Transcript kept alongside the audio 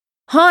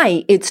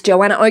Hi, it's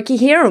Joanna Oakey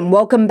here and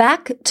welcome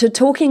back to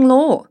Talking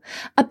Law,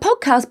 a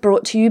podcast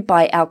brought to you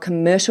by our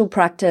commercial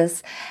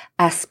practice,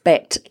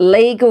 Aspect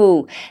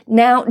Legal.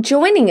 Now,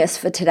 joining us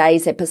for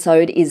today's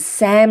episode is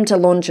Sam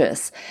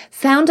DeLongis,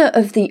 founder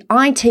of the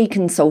IT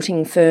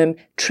consulting firm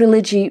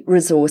Trilogy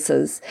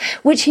Resources,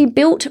 which he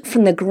built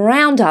from the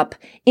ground up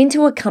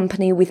into a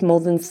company with more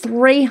than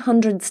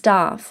 300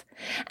 staff,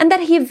 and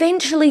that he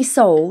eventually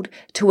sold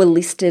to a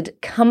listed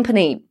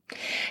company.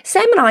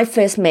 Sam and I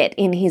first met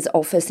in his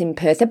office in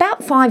Perth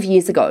about 5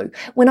 years ago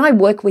when I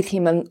worked with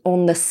him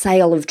on the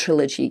sale of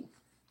Trilogy.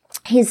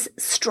 His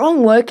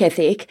strong work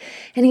ethic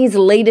and his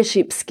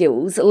leadership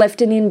skills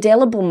left an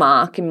indelible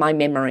mark in my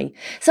memory.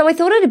 So I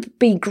thought it'd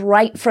be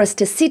great for us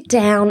to sit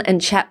down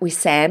and chat with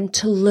Sam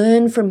to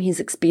learn from his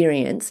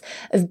experience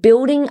of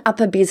building up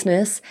a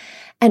business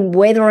and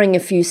weathering a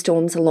few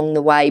storms along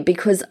the way,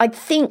 because I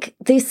think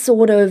this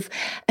sort of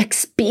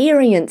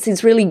experience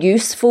is really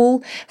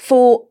useful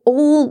for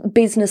all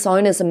business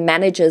owners and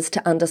managers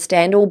to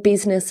understand. All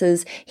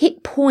businesses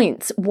hit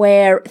points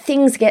where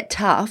things get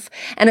tough,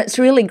 and it's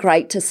really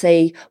great to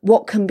see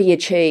what can be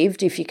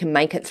achieved if you can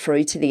make it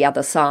through to the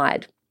other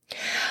side.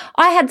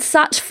 I had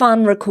such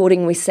fun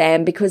recording with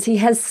Sam because he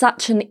has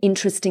such an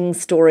interesting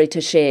story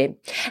to share.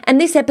 And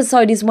this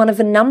episode is one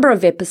of a number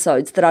of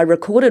episodes that I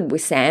recorded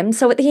with Sam.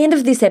 So at the end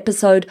of this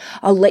episode,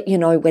 I'll let you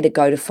know where to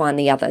go to find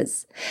the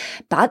others.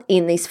 But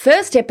in this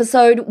first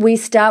episode, we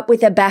start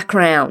with a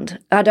background.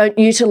 I don't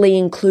usually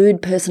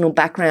include personal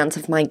backgrounds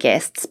of my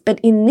guests, but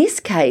in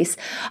this case,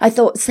 I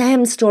thought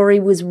Sam's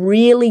story was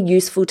really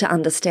useful to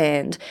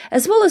understand,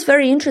 as well as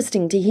very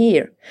interesting to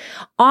hear.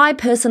 I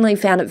personally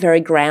found it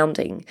very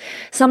grounding.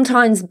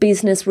 Sometimes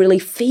business really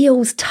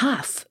feels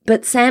tough,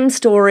 but Sam's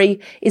story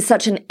is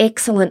such an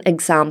excellent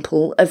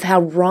example of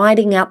how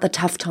riding out the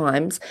tough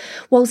times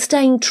while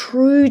staying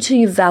true to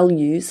your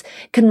values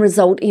can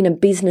result in a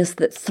business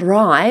that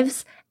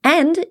thrives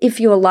and,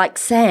 if you're like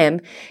Sam,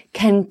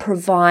 can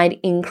provide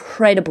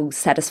incredible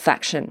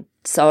satisfaction.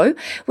 So,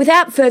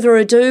 without further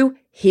ado,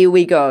 here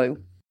we go.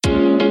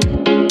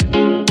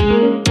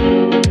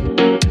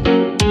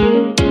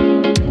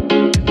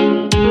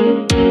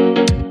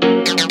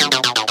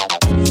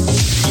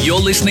 You're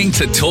listening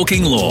to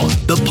Talking Law,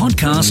 the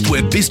podcast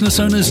where business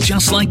owners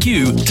just like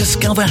you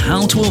discover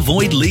how to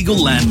avoid legal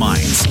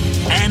landmines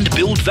and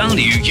build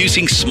value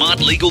using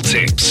smart legal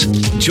tips.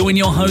 Join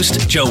your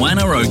host,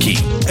 Joanna Oakey,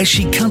 as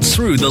she cuts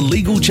through the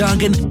legal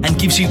jargon and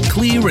gives you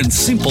clear and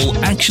simple,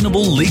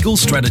 actionable legal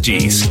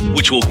strategies,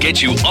 which will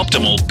get you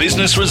optimal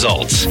business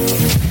results.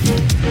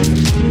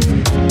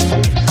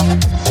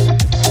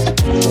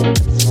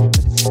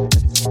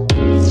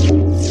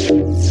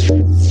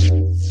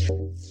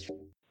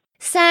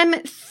 Sam,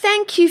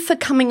 thank you for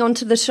coming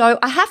onto the show.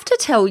 I have to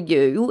tell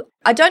you,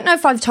 I don't know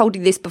if I've told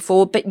you this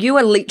before, but you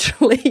are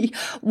literally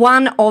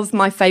one of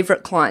my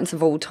favourite clients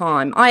of all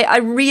time. I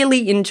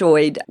really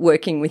enjoyed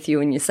working with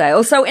you in your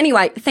sales. So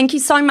anyway, thank you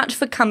so much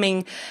for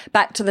coming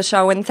back to the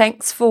show, and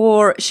thanks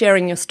for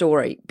sharing your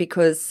story,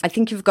 because I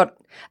think you've got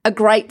a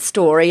great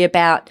story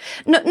about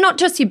not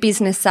just your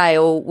business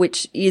sale,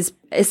 which is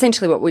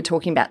essentially what we're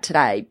talking about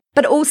today,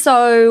 but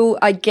also,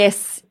 I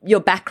guess, your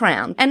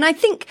background. And I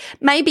think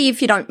maybe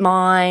if you don't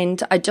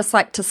mind, I'd just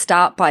like to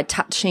start by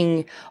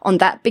touching on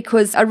that,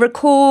 because I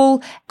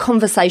recall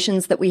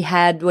conversations that we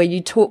had where you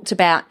talked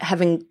about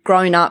having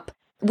grown up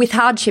with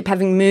hardship,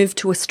 having moved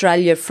to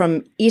Australia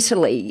from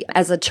Italy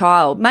as a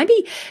child.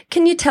 Maybe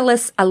can you tell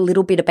us a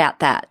little bit about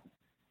that?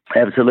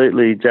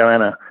 Absolutely,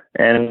 Joanna.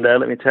 And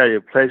let me tell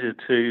you, pleasure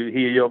to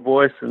hear your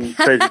voice and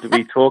pleasure to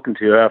be talking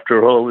to you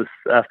after all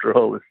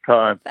this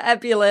time.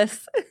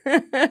 Fabulous.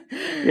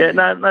 Yeah,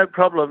 no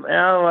problem.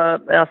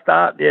 Our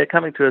start,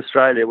 coming to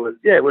Australia was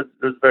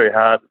very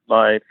hard.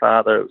 My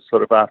father,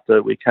 sort of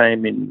after we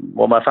came in,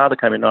 my father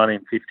came in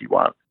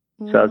 1951,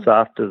 so it's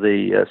after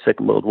the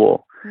Second World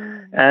War.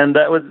 And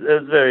it was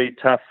very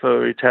tough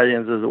for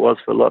Italians as it was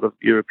for a lot of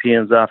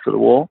Europeans after the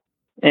war.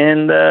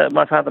 And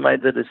my father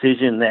made the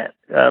decision that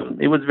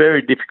it was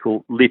very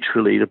difficult,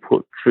 literally, to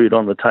put food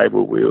on the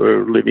table. We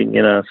were living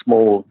in a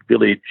small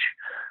village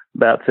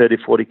about 30,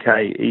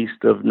 40K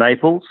east of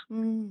Naples,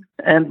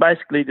 and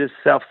basically just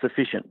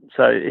self-sufficient.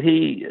 So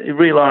he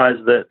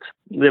realised that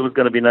there was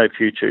going to be no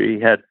future. He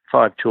had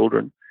 5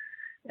 children,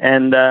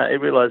 and he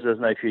realised there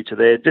was no future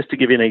there. Just to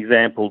give you an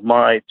example,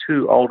 my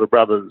 2 older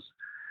brothers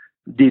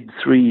did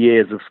 3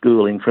 years of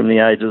schooling from the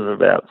ages of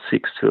about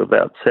 6 to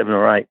about 7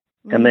 or 8.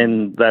 And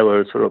then they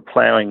were sort of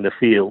ploughing the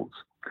fields,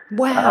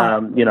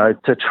 wow,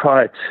 to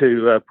try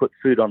to put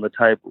food on the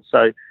table.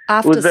 So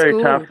after it was very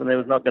school. tough, and there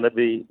was not going to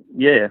be,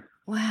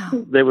 wow,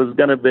 there was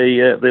going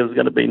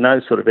to be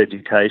no sort of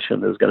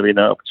education. There was going to be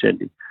no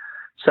opportunity.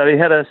 So he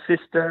had a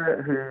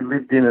sister who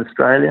lived in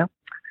Australia,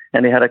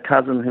 and he had a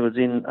cousin who was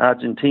in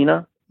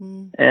Argentina,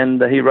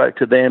 and he wrote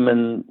to them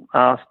and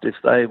asked if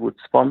they would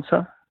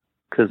sponsor,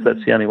 because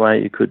that's the only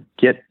way you could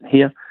get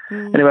here.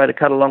 Anyway, to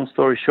cut a long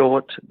story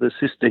short, the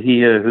sister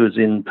here, who's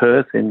in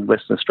Perth in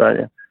Western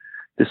Australia,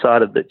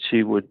 decided that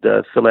she would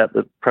fill out the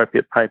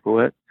appropriate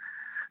paperwork.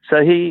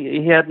 So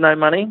he had no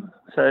money,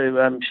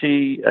 So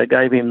she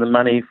gave him the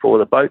money for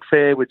the boat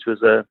fare, which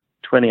was a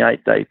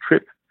 28-day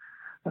trip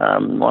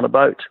on a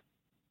boat.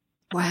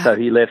 Wow. So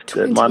he left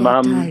my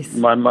mum,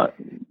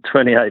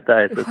 28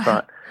 days, that's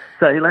right.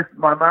 So he left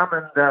my mum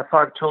and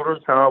 5 children,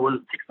 so I was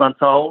 6 months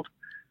old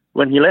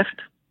when he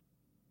left.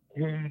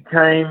 He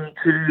came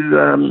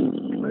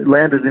to,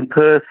 landed in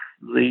Perth.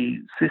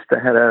 The sister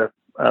had a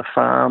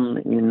farm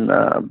in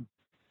a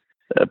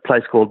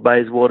place called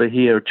Bayswater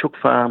here, a chook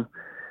farm.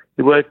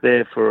 He worked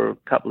there for a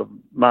couple of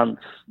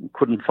months,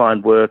 couldn't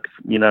find work,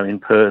 in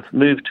Perth,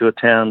 moved to a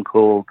town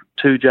called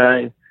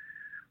Toodyay,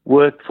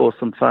 worked for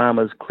some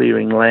farmers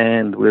clearing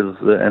land with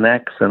an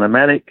axe and a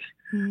mattock,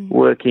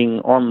 working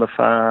on the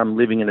farm,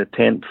 living in a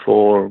tent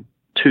for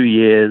 2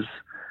 years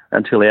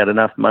until he had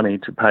enough money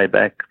to pay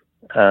back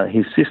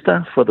his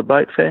sister for the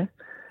boat fare,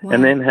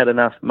 and then had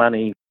enough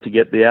money to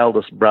get the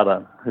eldest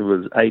brother, who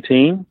was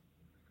 18,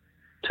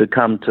 to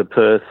come to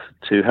Perth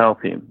to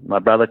help him. My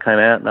brother came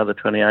out another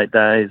 28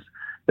 days.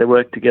 They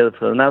worked together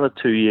for another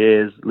 2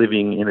 years,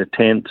 living in a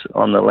tent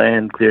on the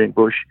land, clearing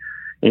bush.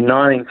 In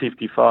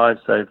 1955,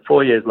 so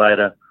 4 years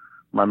later,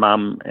 my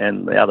mum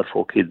and the other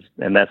 4 kids,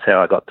 and that's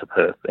how I got to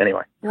Perth.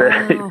 Anyway,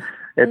 wow.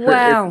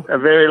 it's a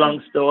very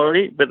long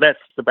story, but that's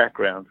the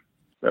background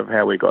of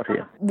how we got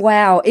here.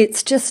 Wow.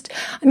 It's just,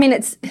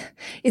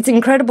 it's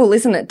incredible,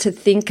 isn't it, to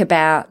think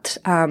about,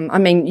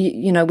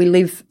 we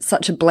live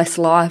such a blessed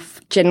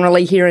life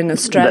generally here in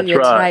Australia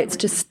today.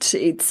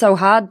 It's so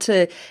hard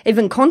to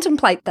even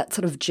contemplate that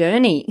sort of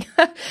journey.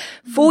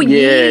 4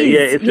 years.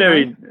 Yeah, it's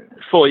very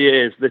 4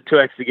 years to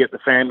actually get the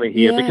family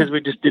here because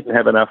we just didn't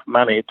have enough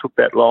money. It took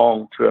that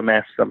long to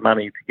amass some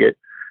money to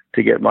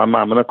get my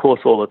mum, and of course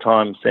all the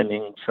time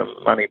sending some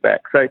money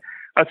back. So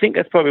I think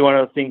that's probably one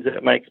of the things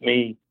that makes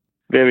me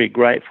very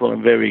grateful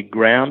and very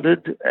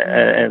grounded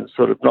and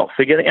sort of not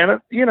forgetting.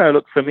 And,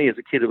 look, for me as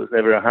a kid, it was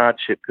never a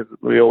hardship because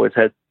we always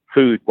had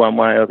food one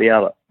way or the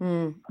other.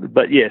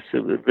 But, yes,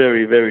 it was a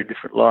very, very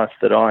different life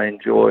that I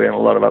enjoy and a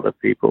lot of other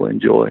people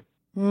enjoy.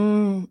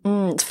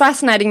 It's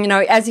fascinating,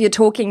 as you're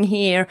talking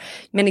here,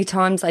 many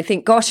times I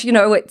think, gosh,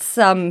 it's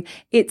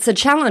a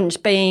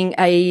challenge being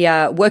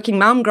a working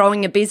mum,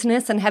 growing a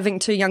business and having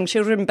 2 young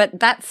children, but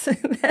that's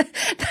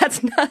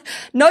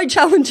no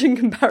challenge in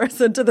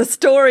comparison to the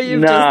story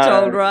you've just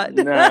told, right?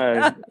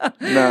 No,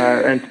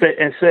 and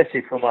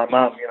especially for my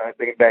mum,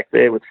 being back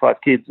there with 5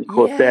 kids, of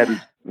course, Dad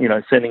is,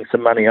 sending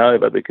some money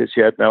over because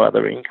she had no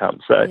other income.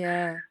 So,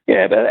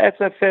 but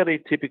that's a fairly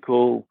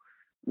typical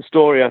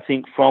story, I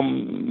think,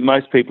 from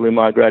most people who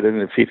migrated in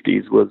the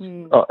 50s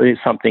is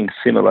something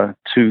similar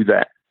to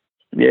that.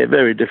 Yeah,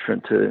 very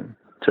different to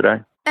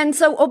today. And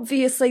so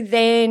obviously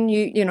then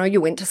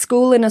you went to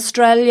school in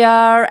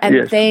Australia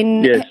and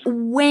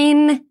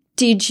when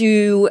did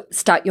you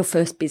start your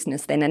first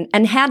business then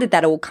and how did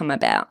that all come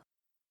about?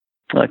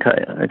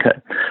 Okay.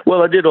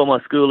 Well, I did all my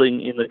schooling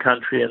in the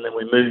country and then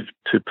we moved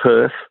to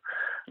Perth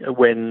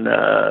when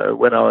I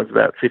was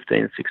about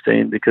 15 or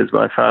 16 because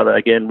my father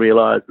again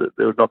realised that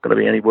there was not going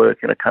to be any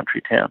work in a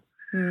country town.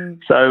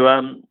 So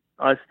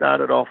I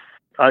started off,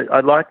 I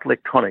liked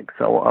electronics.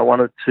 So I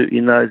wanted to,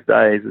 in those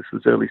days, this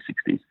was early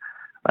 60s,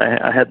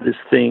 I had this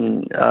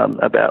thing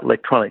about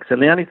electronics.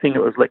 And the only thing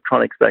that was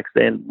electronics back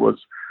then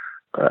was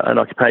an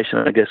occupation,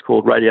 I guess,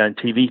 called radio and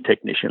TV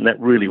technician. That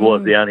really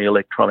was the only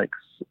electronics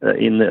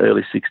in the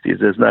early 60s.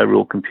 There's no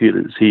real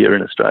computers here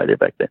in Australia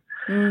back then.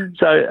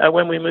 So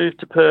when we moved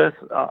to Perth,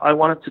 I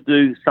wanted to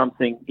do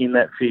something in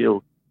that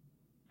field.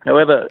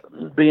 However,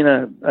 being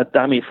a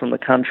dummy from the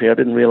country, I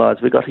didn't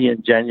realise we got here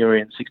in January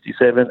in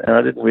 67 and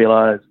I didn't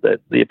realise that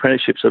the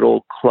apprenticeships had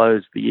all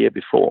closed the year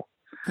before.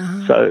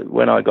 So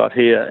when I got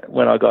here, it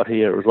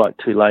was like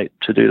too late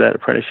to do that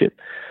apprenticeship.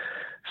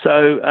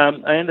 So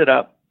I ended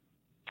up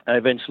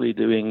eventually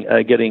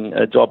getting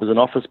a job as an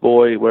office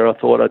boy where I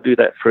thought I'd do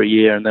that for a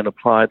year and then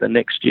apply the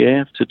next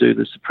year to do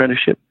this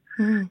apprenticeship.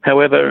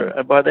 However,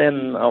 by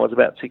then I was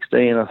about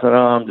 16. I thought,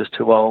 I'm just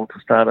too old to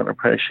start an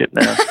apprenticeship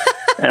now.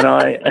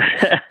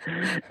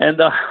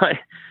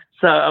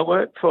 So I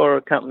worked for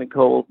a company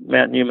called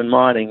Mount Newman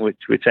Mining,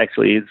 which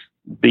actually is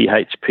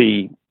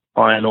BHP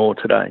Iron Ore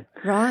today.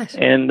 Right.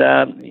 And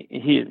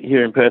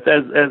here in Perth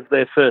as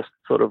their first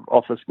sort of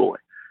office boy.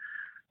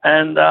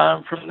 And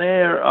from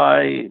there,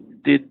 I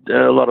did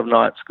a lot of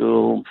night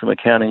school, some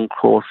accounting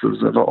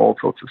courses and all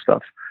sorts of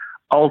stuff.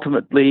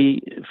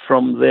 Ultimately,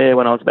 from there,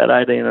 when I was about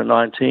 18 or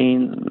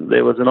 19,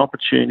 there was an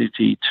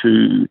opportunity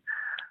to...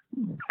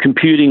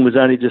 Computing was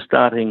only just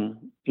starting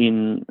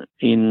in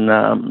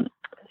Perth,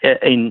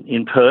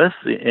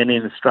 and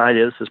in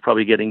Australia, this is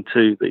probably getting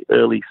to the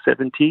early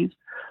 70s.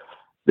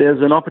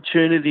 There's an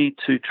opportunity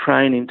to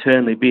train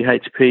internally.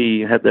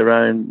 BHP had their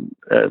own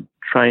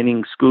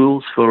training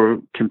schools for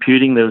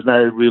computing. There was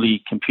no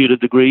really computer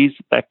degrees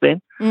back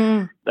then.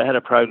 They had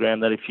a program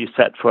that if you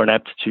sat for an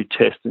aptitude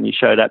test and you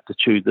showed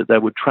aptitude, that they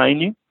would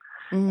train you.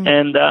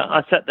 And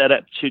I sat that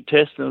aptitude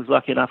test and was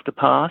lucky enough to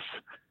pass.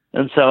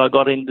 And so I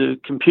got into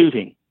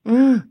computing.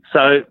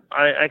 So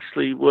I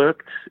actually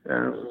worked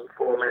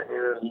for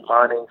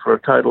mining for a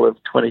total of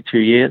 22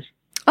 years.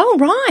 Oh,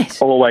 right.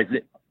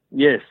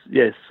 Yes.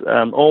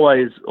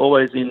 Always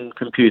in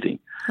computing.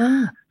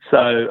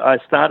 So I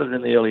started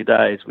in the early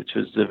days, which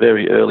was the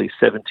very early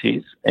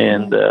 70s,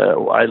 and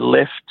I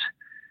left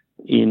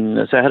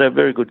so I had a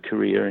very good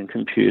career in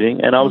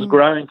computing, and I was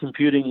growing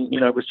computing,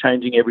 it was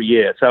changing every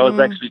year. So I was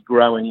actually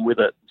growing with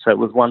it. So it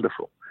was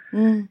wonderful.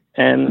 And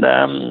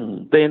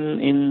then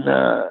in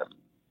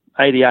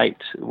 88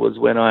 was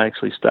when I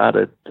actually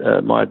started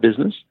my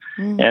business,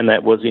 and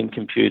that was in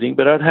computing.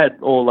 But I'd had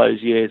all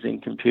those years in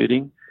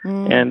computing,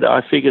 and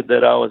I figured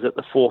that I was at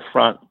the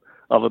forefront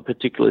of a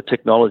particular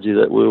technology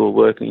that we were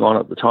working on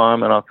at the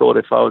time, and I thought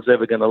if I was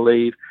ever going to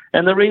leave,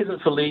 and the reason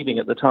for leaving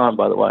at the time,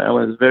 by the way, I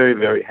was very,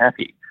 very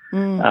happy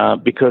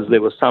because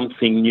there was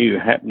something new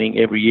happening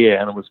every year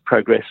and it was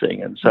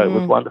progressing, and so it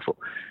was wonderful.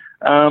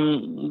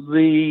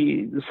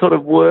 The sort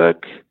of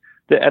work,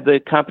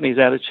 the company's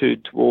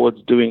attitude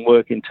towards doing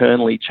work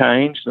internally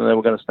changed, and they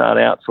were going to start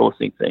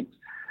outsourcing things.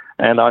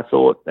 And I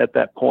thought at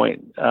that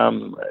point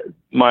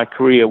my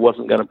career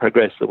wasn't going to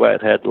progress the way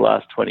it had the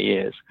last 20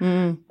 years.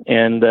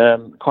 And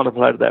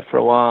contemplated that for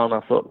a while, and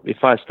I thought,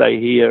 if I stay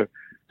here,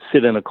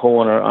 sit in a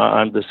corner,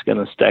 I'm just going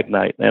to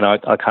stagnate, and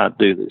I can't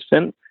do this.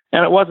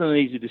 And it wasn't an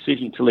easy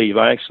decision to leave.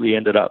 I actually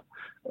ended up,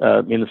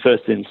 in the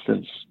first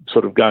instance,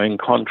 sort of going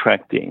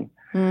contracting,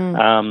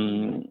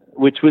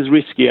 which was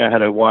risky. I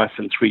had a wife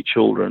and 3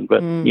 children,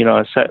 but,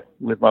 I sat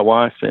with my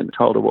wife and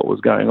told her what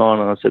was going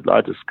on, and I said,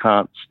 I just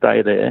can't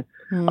stay there.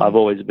 I've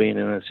always been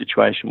in a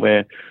situation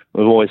where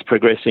we're always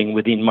progressing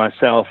within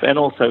myself and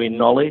also in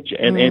knowledge.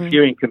 And if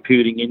you're in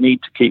computing, you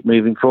need to keep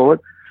moving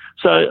forward.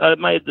 So I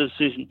made the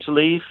decision to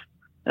leave.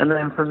 And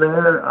then from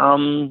there,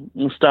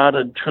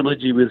 started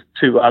Trilogy with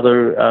 2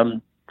 other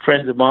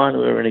friends of mine who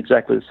were in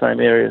exactly the same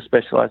area of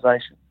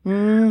specialisation.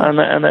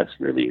 And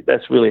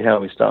that's really how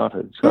we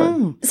started.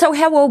 So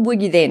how old were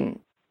you then?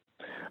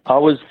 I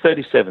was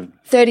 37.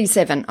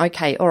 37,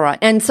 okay, all right.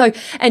 And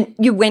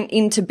you went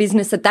into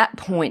business at that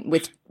point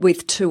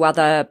with 2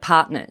 other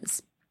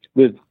partners?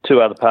 With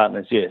 2 other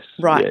partners, yes.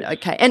 Right, yes.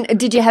 Okay. And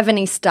did you have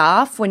any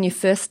staff when you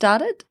first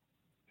started?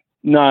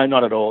 No,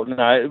 not at all.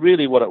 No,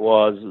 really what it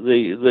was,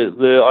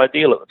 the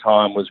ideal at the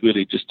time was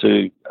really just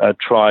to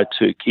try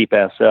to keep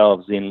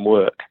ourselves in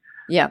work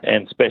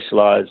and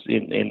specialise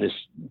in this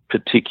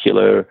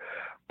particular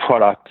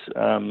product,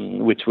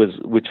 which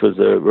was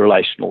a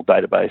relational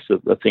database,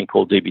 a thing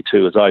called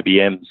DB2, as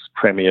IBM's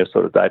premier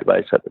sort of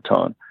database at the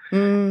time.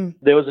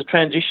 There was a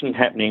transition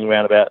happening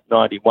around about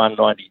 91,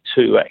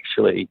 92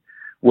 actually,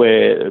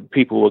 where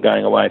people were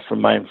going away from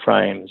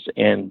mainframes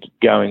and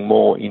going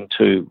more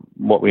into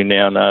what we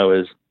now know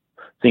as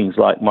things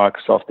like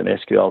Microsoft and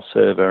SQL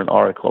Server and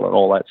Oracle and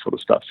all that sort of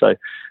stuff. So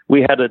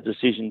we had a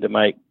decision to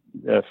make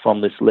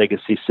from this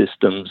legacy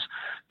systems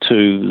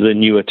to the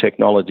newer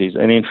technologies.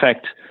 And in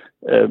fact,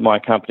 my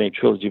company,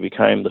 Trilogy,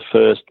 became the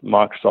first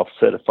Microsoft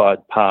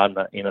certified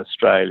partner in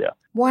Australia.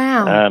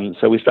 Wow.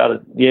 So we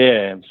started,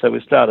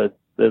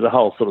 there's a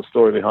whole sort of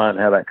story behind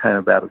how that came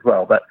about as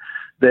well. But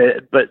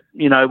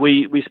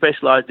we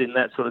specialised in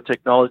that sort of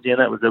technology, and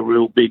that was a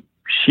real big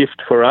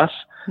shift for us.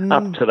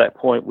 Up to that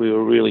point, we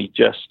were really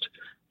just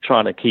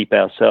trying to keep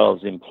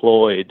ourselves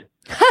employed.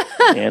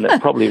 And it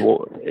probably,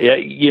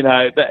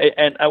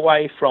 and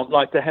away from,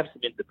 like, to have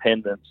some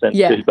independence and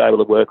to be able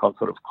to work on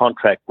sort of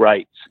contract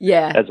rates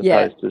as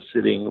opposed to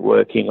sitting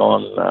working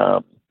on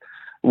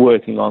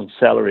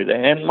salary.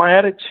 And my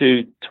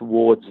attitude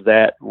towards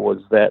that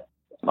was that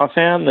I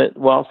found that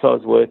whilst I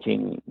was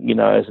working,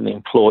 as an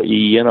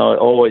employee, and I've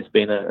always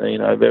been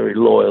a very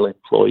loyal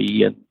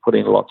employee and put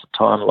in lots of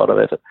time, a lot of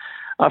effort,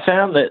 I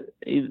found that,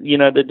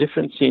 the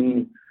difference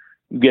in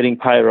getting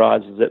pay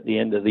rises at the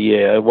end of the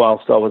year,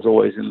 whilst I was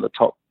always in the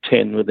top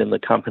 10 within the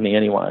company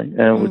anyway,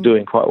 and was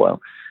doing quite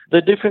well. The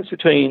difference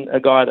between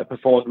a guy that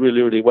performed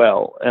really, really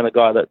well and a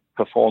guy that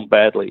performed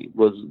badly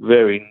was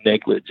very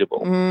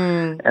negligible.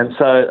 And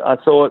so I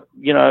thought,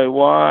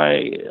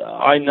 why?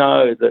 I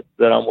know that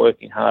I'm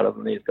working harder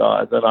than these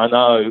guys, and I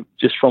know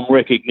just from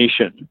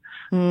recognition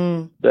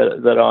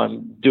that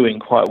I'm doing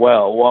quite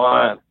well.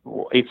 Why?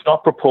 It's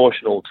not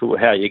proportional to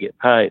how you get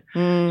paid.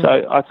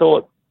 So I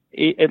thought,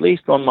 at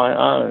least on my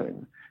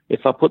own,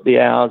 if I put the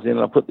hours in,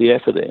 I put the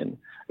effort in,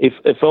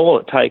 if all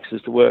it takes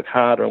is to work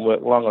harder and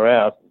work longer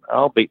hours,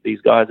 I'll beat these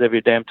guys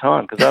every damn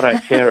time, because I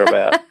don't care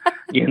about,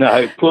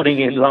 putting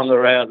in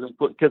longer hours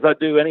because I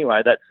do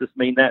anyway. That's just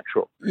me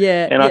natural.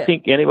 And I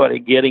think anybody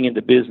getting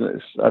into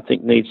business, I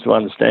think, needs to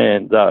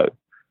understand, though,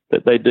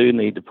 that they do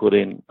need to put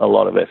in a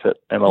lot of effort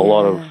and a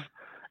lot of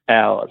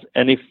hours.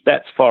 And if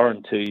that's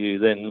foreign to you,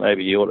 then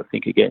maybe you ought to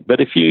think again.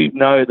 But if you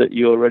know that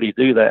you already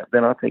do that,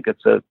 then I think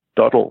it's a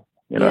doddle.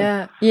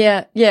 Yeah.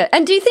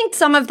 And do you think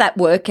some of that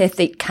work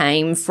ethic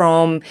came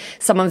from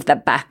some of the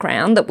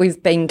background that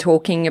we've been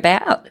talking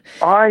about?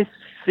 I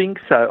think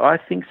so.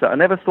 I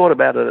never thought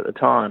about it at the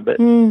time,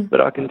 but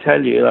I can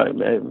tell you,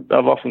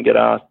 I've often get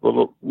asked, well,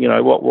 look,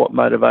 what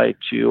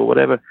motivates you or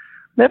whatever.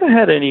 Never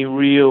had any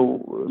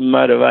real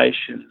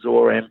motivations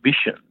or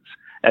ambitions,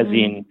 as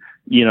in,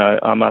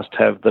 I must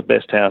have the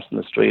best house in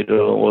the street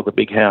or the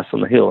big house on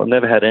the hill. I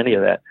never had any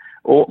of that.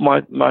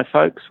 My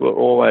folks were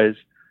always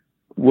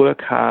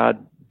work hard,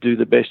 do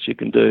the best you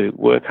can do.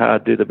 Work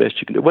hard, do the best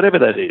you can do. Whatever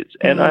that is.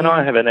 And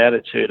I have an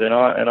attitude, and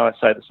I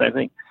say the same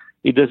thing.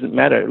 It doesn't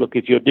matter. Look,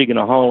 if you're digging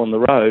a hole in the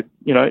road,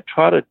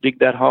 try to dig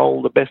that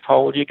hole, the best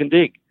hole you can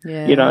dig.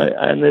 Yeah.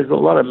 And there's a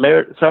lot of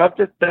merit. So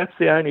that's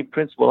the only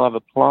principle I've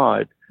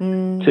applied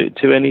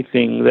to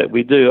anything that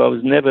we do. I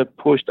was never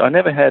pushed. I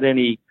never had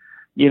any,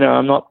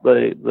 I'm not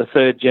the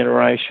third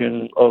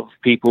generation of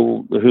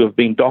people who have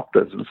been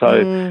doctors. And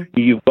so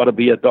you've got to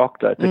be a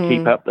doctor to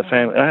keep up the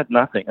family. I had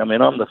nothing. I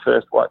mean, I'm the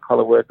first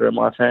white-collar worker in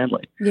my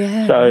family.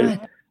 Yeah. So,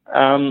 right.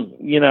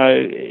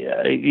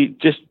 You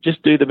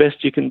just do the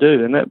best you can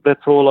do, and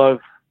that's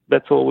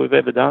all we've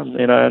ever done.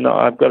 And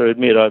I've got to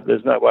admit,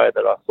 there's no way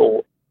that I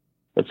thought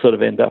I'd sort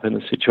of end up in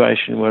the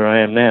situation where I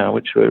am now,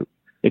 which we're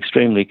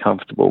extremely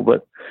comfortable.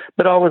 But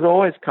I was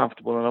always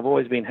comfortable, and I've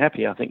always been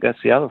happy. I think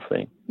that's the other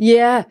thing.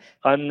 Yeah.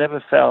 I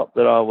never felt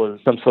that I was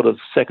some sort of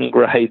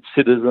second-grade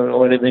citizen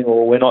or anything,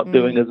 or we're not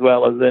doing as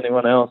well as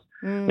anyone else.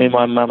 Me and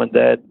my mum and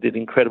dad did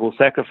incredible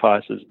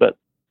sacrifices, but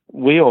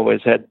we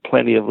always had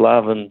plenty of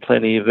love and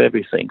plenty of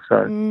everything.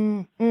 So,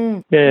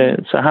 yeah,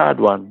 it's a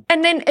hard one.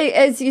 And then,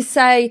 as you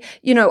say,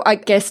 I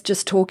guess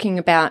just talking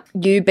about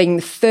you being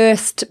the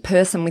first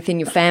person within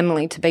your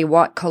family to be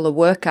white-collar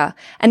worker,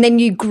 and then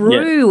you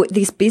grew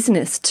this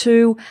business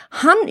to,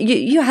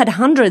 you had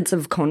hundreds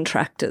of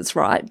contractors,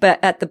 right? But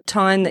at the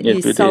time that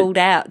you sold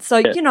out.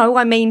 So,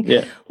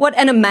 what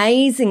an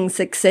amazing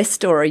success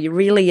story. You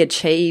really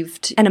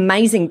achieved an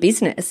amazing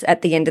business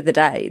at the end of the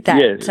day that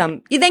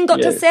you then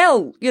got to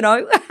sell,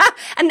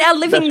 and now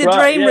living the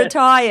dream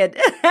retired.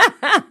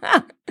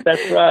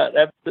 That's right.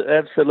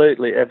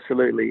 Absolutely.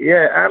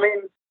 Yeah. I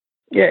mean,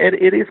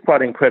 it is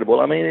quite incredible.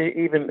 I mean,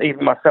 even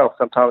myself,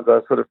 sometimes I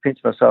sort of pinch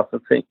myself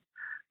and think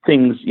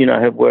things,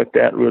 have worked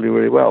out really,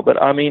 really well.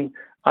 But I mean,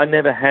 I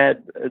never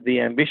had the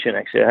ambition,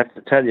 actually. I have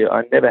to tell you,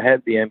 I never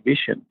had the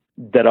ambition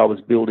that I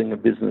was building a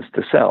business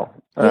to sell.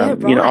 My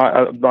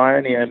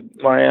only aim,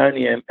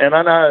 and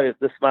I know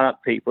the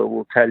smart people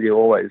will tell you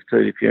always too,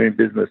 if you're in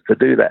business, to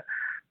do that.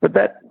 But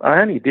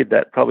I only did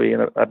that probably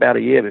in about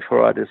a year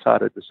before I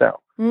decided to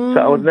sell. So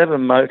I was never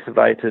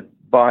motivated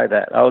by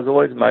that. I was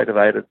always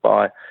motivated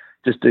by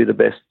just do the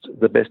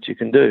best you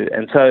can do.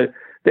 And so,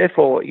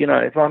 therefore,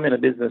 if I'm in a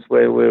business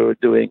where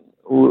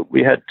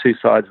we had two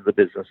sides of the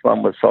business.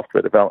 One was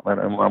software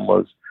development and one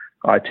was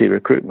IT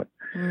recruitment.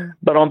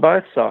 But on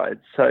both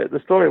sides, so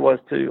the story was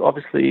to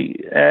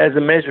obviously, as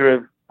a measure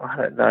of, I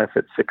don't know if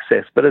it's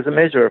success, but as a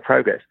measure of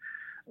progress,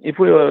 if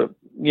we were,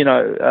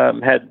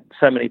 had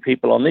so many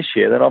people on this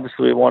year, then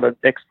obviously we wanted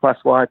X plus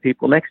Y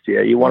people next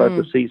year. You wanted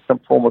to see some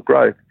form of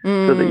growth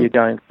so that you're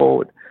going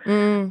forward.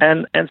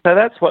 And so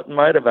that's what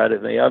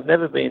motivated me. I've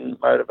never been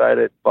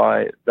motivated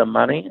by the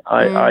money.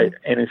 And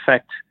in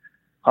fact,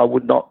 I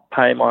would not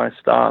pay my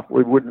staff.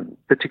 We wouldn't,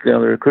 particularly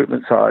on the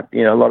recruitment side,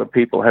 a lot of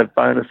people have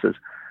bonuses.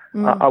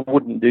 I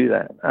wouldn't do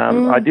that.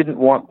 I didn't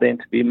want them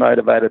to be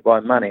motivated by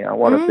money. I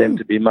wanted them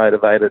to be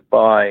motivated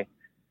by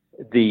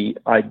the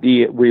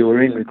idea. We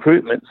were in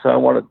recruitment, so I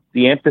wanted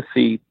the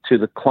empathy to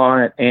the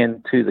client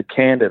and to the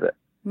candidate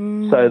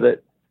so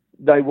that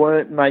they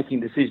weren't making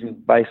decisions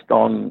based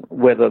on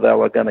whether they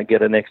were going to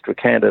get an extra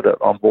candidate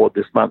on board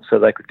this month so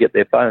they could get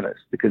their bonus,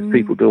 because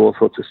people do all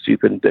sorts of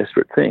stupid and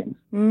desperate things.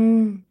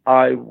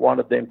 I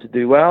wanted them to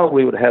do well.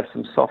 We would have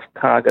some soft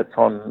targets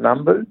on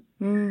numbers.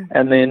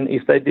 And then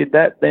if they did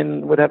that,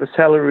 then we'd have a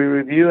salary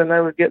review and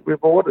they would get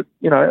rewarded,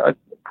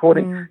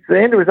 according. So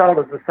the end result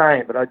is the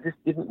same, but I just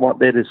didn't want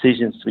their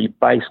decisions to be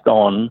based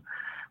on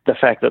the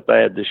fact that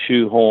they had to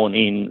shoehorn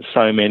in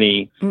so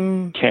many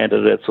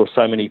candidates or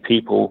so many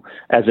people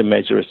as a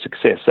measure of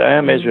success. So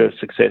our measure of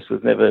success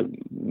was never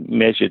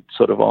measured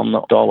sort of on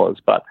dollars,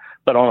 but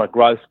on a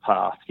growth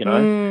path,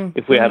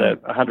 If we had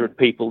 100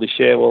 people this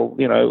year, well,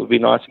 it would be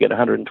nice to get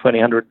 120,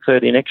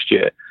 130 next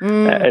year,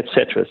 et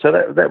cetera. So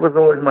that was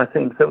always my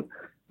thing. So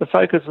the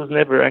focus was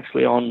never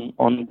actually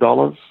on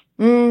dollars.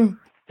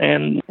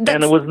 And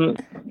it wasn't,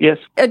 yes.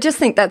 I just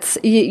think that's,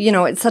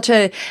 it's such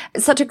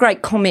a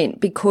great comment,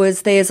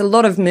 because there's a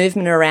lot of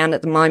movement around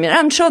at the moment.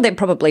 I'm sure there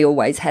probably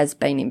always has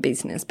been in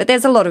business, but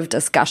there's a lot of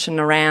discussion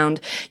around,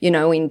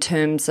 in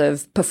terms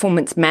of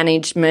performance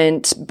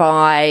management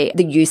by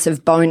the use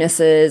of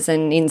bonuses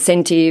and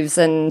incentives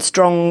and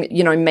strong,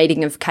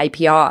 meeting of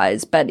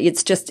KPIs. But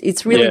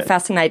it's really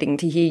fascinating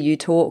to hear you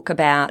talk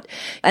about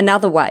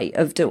another way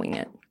of doing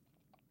it.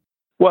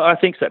 Well, I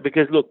think so,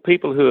 because, look,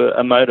 people who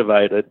are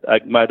motivated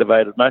most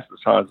of the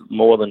time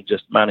more than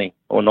just money,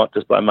 or not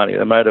just by money.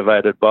 They're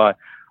motivated by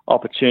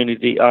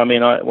opportunity. I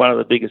mean, one of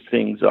the biggest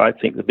things, I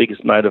think the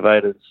biggest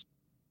motivators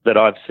that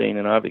I've seen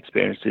and I've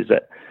experienced is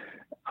that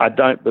I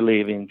don't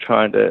believe in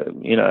trying to,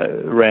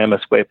 ram a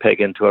square peg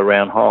into a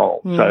round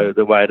hole. So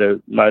the way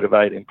to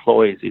motivate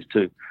employees is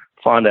to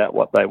find out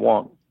what they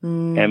want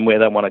and where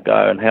they want to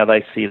go and how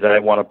they see they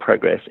want to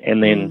progress,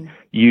 and then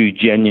you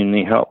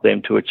genuinely help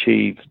them to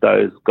achieve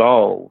those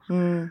goals.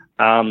 And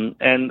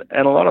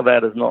a lot of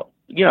that is not,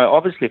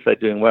 obviously if they're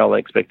doing well, they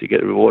expect to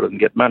get rewarded and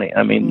get money.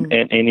 I mean,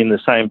 and in the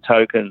same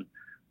token,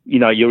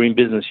 you're in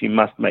business, you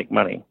must make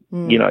money.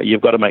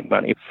 You've got to make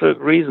money for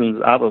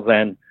reasons other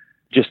than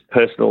just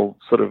personal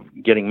sort of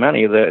getting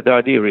money. The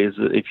idea is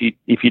that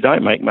if you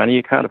don't make money,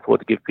 you can't afford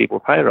to give people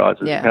pay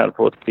rises. Yeah. You can't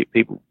afford to give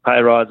people pay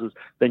rises,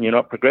 then you're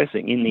not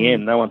progressing. In the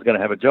end, no one's going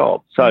to have a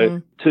job.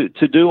 So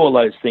to do all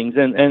those things,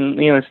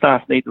 and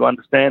staff need to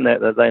understand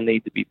that they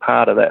need to be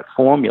part of that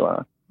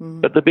formula.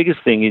 But the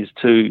biggest thing is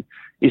to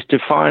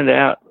find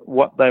out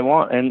what they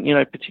want, and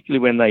particularly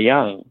when they're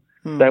young.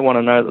 They want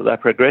to know that they're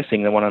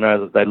progressing. They want to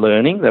know that they're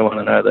learning. They want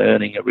to know they're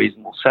earning a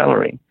reasonable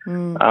salary.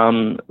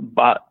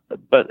 But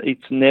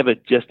it's never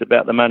just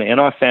about the money. And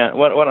I found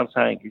what I'm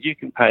saying is you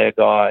can pay a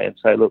guy and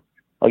say, look,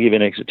 I'll give you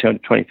an extra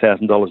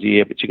 $20,000 a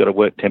year, but you've got to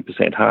work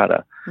 10%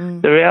 harder.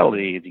 The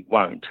reality is he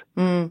won't.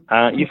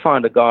 You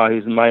find a guy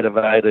who's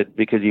motivated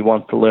because he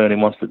wants to learn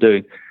and wants to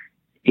do.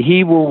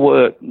 He will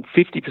work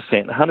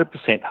 50%,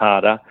 100%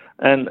 harder,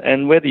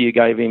 and whether you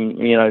gave him,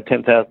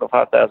 $10,000 or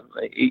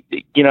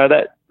 $5,000,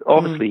 that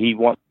obviously he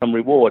wants some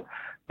reward,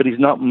 but he's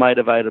not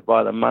motivated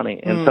by the money.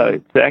 And so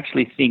to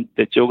actually think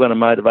that you're going to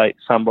motivate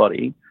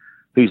somebody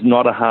who's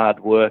not a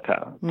hard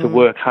worker to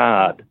work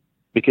hard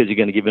because you're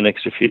going to give an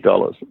extra few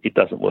dollars, it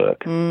doesn't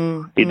work.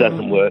 It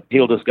doesn't work.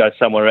 He'll just go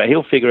somewhere else.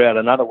 He'll figure out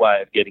another way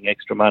of getting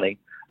extra money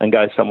and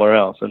go somewhere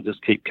else and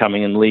just keep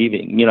coming and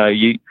leaving.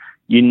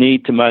 You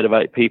need to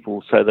motivate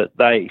people so that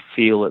they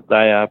feel that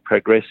they are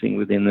progressing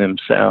within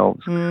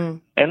themselves.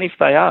 And if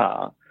they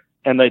are,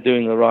 and they're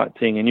doing the right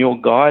thing, and you're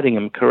guiding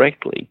them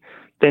correctly,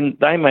 then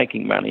they're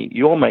making money,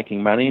 you're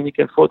making money, and you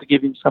can afford to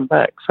give him some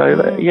back. So,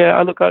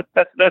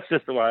 that's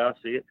just the way I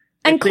see it.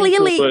 And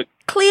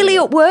clearly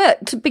it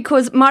worked,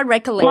 because my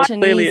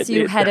recollection is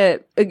you had a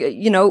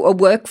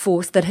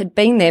workforce that had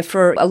been there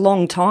for a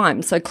long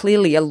time, so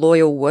clearly a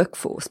loyal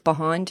workforce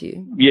behind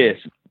you. Yes,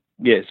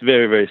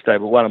 very, very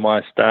stable. One of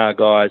my star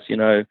guys,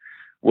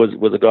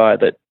 was a guy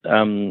that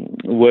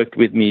worked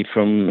with me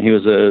he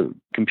was a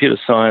computer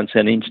science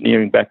and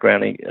engineering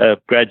background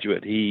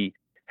graduate. He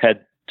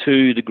had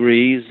 2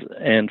 degrees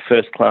and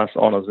first-class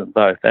honours in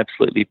both.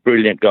 Absolutely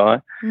brilliant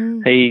guy.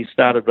 He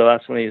started with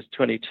us when he was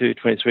 22,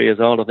 23 years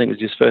old. I think it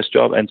was his first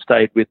job, and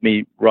stayed with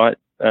me right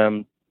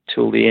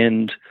till the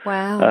end.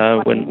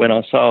 Wow. When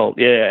I sold.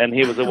 Yeah, and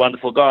he was a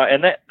wonderful guy.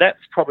 And that's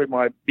probably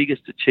my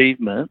biggest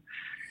achievement.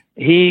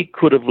 He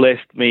could have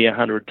left me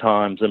 100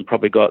 times and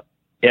probably got,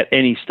 at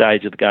any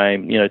stage of the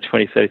game,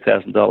 $20,000,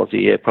 $30,000 a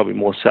year, probably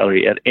more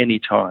salary at any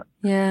time.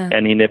 Yeah.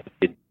 And he never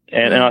did.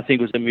 And I think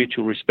it was a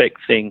mutual respect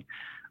thing.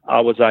 I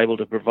was able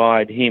to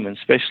provide him, and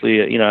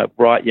especially a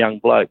bright young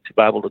bloke, to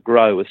be able to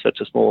grow with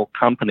such a small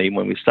company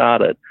when we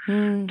started,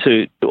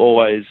 to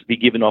always be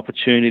given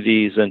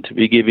opportunities and to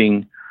be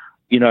giving,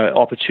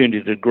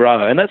 opportunity to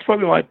grow. And that's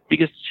probably my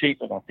biggest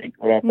achievement, I think,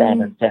 what I've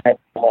done, is to have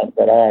someone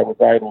that I was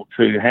able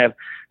to have.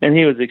 And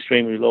he was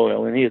extremely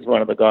loyal, and he is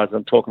one of the guys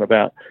I'm talking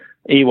about.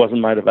 He wasn't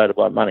motivated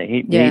by money.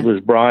 He was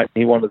bright.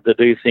 He wanted to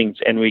do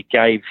things, and we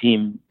gave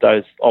him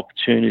those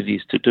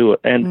opportunities to do it.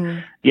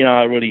 And,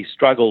 I really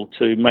struggled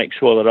to make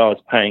sure that I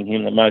was paying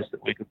him the most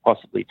that we could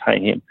possibly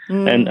pay him.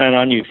 And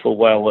I knew full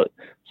well that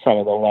some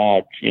of the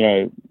large,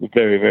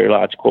 very, very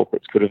large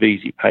corporates could have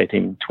easily paid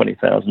him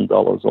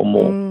 $20,000 or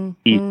more. And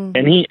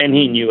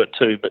he knew it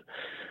too, but,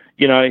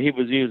 he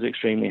was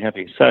extremely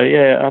happy. So,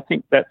 I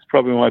think that's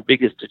probably my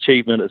biggest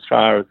achievement as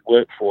far as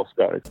workforce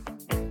goes.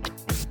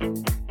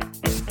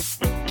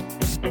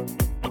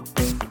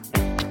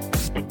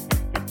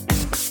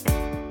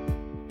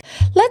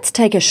 Let's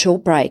take a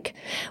short break.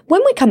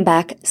 When we come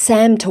back,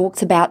 Sam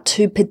talks about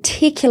 2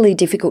 particularly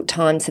difficult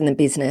times in the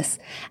business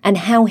and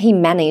how he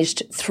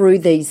managed through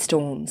these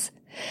storms.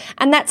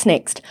 And that's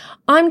next.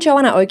 I'm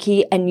Joanna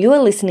Oakey, and you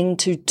are listening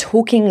to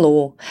Talking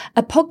Law,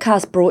 a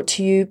podcast brought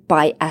to you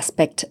by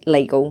Aspect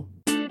Legal.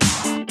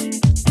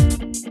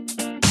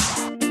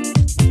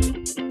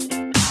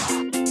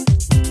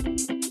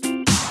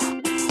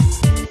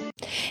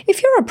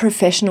 If you're a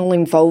professional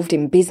involved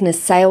in business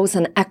sales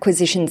and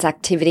acquisitions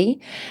activity,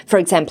 for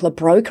example, a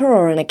broker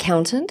or an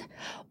accountant,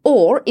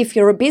 or if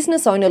you're a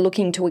business owner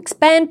looking to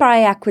expand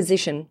by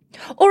acquisition,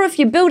 or if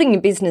you're building a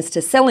business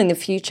to sell in the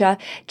future,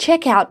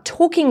 check out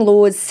Talking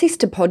Law's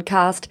sister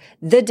podcast,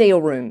 The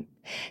Deal Room.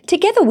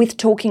 Together with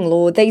Talking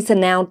Law, these are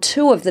now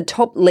 2 of the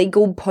top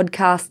legal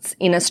podcasts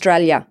in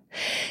Australia.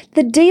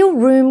 The Deal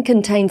Room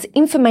contains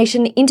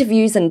information,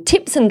 interviews and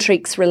tips and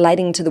tricks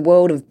relating to the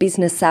world of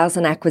business sales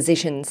and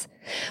acquisitions.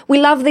 We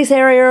love this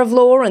area of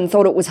law and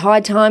thought it was high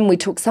time we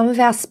took some of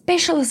our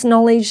specialist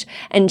knowledge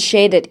and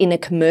shared it in a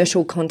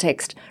commercial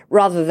context,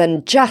 rather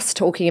than just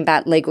talking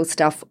about legal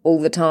stuff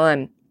all the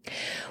time.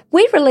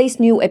 We release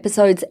new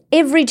episodes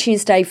every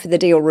Tuesday for The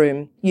Deal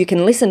Room. You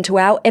can listen to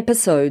our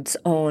episodes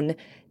on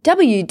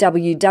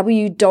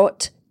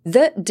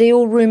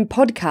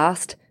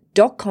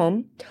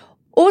www.thedealroompodcast.com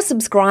or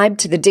subscribe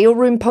to The Deal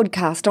Room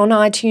Podcast on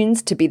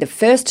iTunes to be the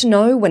first to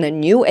know when a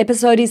new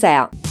episode is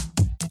out.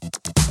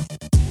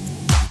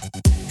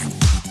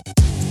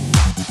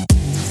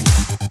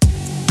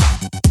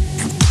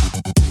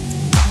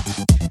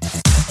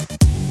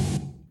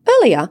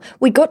 Earlier,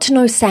 we got to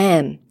know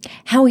Sam,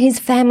 how his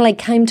family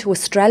came to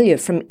Australia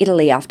from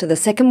Italy after the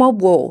Second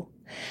World War,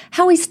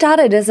 how he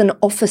started as an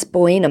office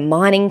boy in a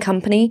mining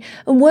company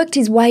and worked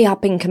his way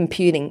up in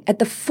computing at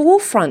the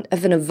forefront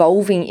of an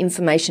evolving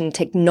information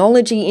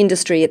technology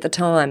industry at the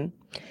time.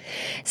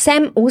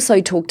 Sam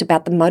also talked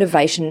about the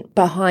motivation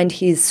behind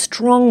his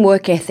strong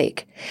work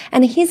ethic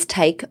and his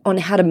take on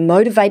how to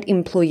motivate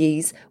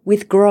employees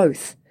with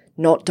growth,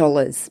 not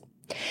dollars.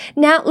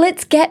 Now,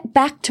 let's get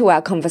back to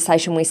our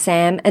conversation with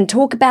Sam and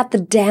talk about the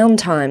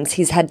downtimes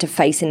he's had to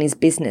face in his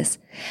business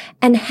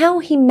and how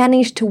he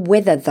managed to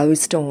weather those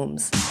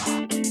storms.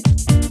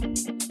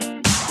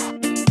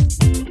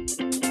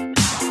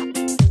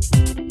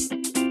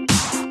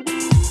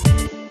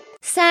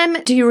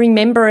 Sam, do you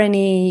remember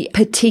any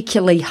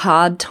particularly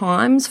hard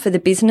times for the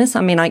business?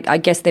 I mean, I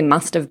guess there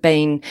must have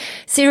been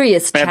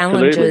serious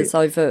challenges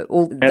over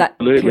all that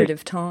period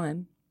of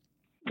time.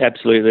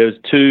 Absolutely. There was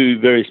two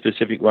very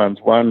specific ones.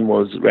 One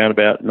was around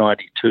about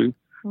 92,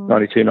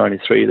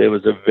 93. There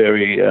was a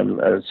very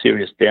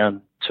serious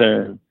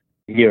downturn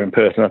here in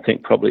Perth, and I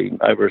think probably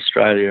over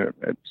Australia.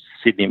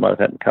 Sydney might have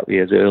happened a couple of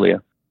years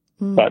earlier.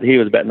 But here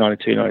was about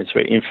 92,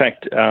 93. In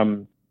fact,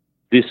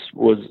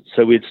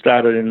 so we'd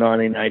started in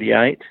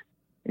 1988.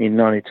 In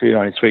 92,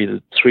 93,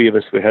 the three of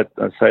us,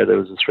 I'd say there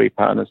was the three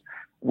partners,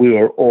 we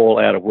were all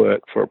out of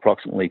work for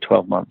approximately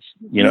 12 months.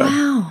 You know,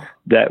 wow.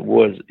 That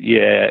was,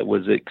 it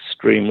was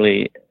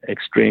extremely,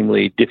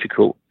 extremely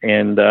difficult.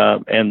 And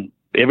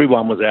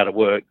everyone was out of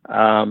work.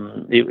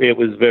 It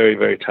was very,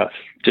 very tough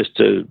just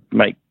to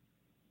make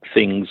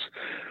things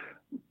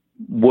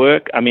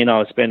work. I mean, I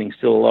was spending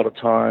still a lot of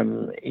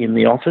time in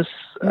the office,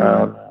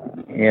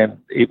 and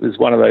it was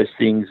one of those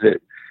things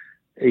that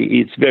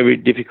it's very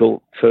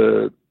difficult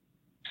for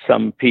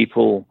some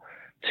people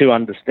to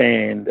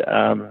understand,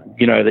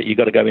 that you've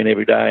got to go in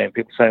every day, and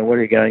people saying, what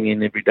are you going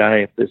in every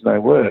day if there's no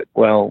work?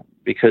 Well,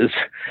 because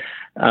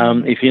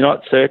if you're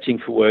not searching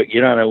for work, you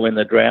don't know when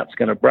the drought's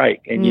going to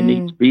break, and you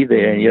need to be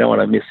there, and you don't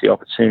want to miss the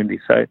opportunity.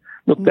 So,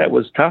 look, that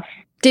was tough.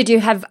 Did you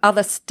have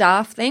other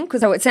staff then?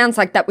 Because it sounds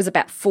like that was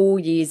about 4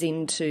 years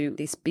into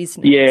this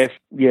business.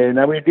 Yeah.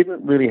 No, we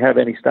didn't really have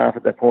any staff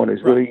at that point. It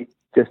was really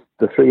just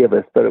the three of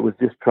us, but it was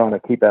just trying to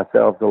keep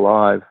ourselves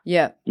alive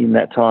in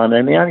that time.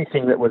 And the only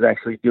thing that was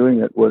actually doing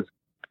it was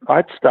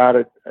I'd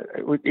started,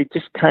 it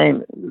just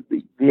came,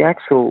 the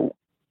actual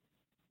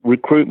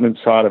recruitment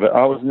side of it.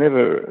 I was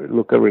never,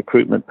 a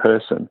recruitment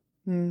person.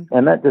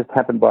 And that just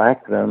happened by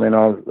accident. I mean,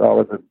 I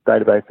was a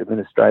database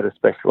administrator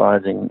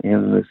specialising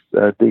in this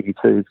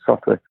DB2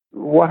 software.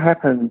 What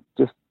happened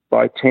just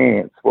by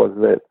chance was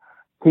that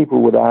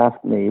people would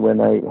ask me when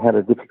they had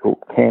a difficult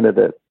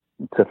candidate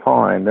to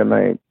find, and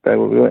they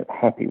weren't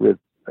happy with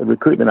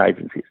recruitment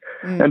agencies.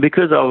 And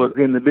because I was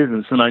in the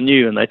business and I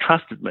knew and they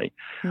trusted me,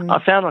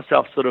 I found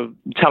myself sort of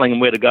telling them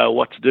where to go,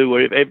 what to do.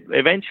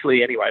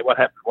 Eventually, anyway, what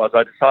happened was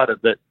I decided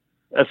that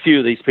a few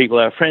of these people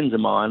are friends of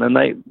mine, and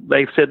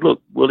they said,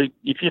 look, well,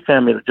 if you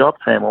found me the job,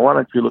 Sam, well, why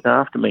don't you look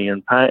after me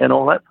and pay and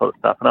all that sort of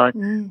stuff? And I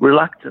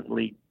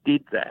reluctantly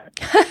did that.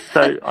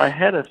 So I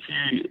had a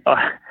few,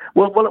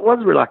 well, it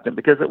was reluctant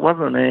because it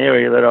wasn't an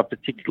area that I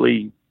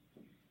particularly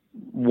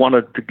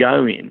wanted to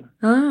go in.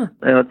 And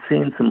I'd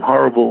seen some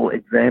horrible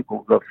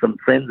examples of some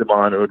friends of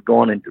mine who had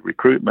gone into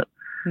recruitment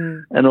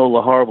and all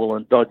the horrible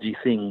and dodgy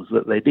things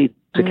that they did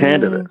to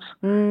candidates.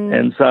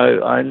 And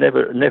so I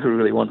never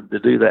really wanted to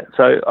do that.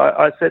 So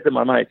I said to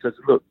my mates, I said,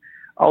 look,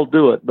 I'll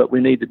do it, but we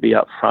need to be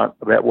upfront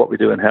about what we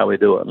do and how we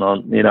do it.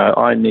 And,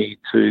 I need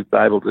to be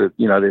able to,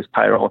 there's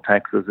payroll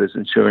taxes, there's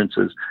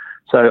insurances.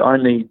 So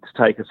I need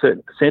to take a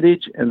certain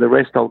percentage, and the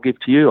rest I'll give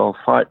to you. I'll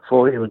fight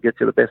for you and get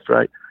you the best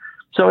rate.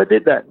 So I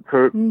did that.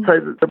 So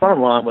the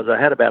bottom line was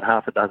I had about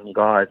half a dozen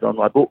guys on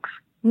my books.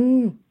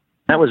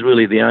 That was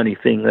really the only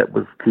thing that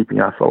was keeping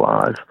us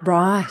alive.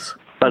 Right.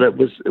 But it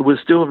was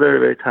still very,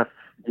 very tough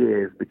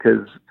years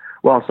because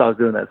whilst I was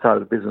doing that side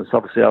of the business,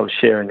 obviously I was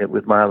sharing it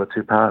with my other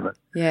two partners.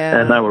 Yeah.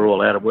 And they were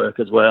all out of work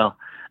as well.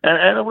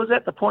 And it was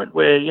at the point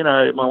where,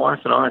 my wife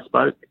and I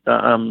spoke.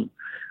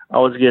 I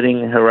was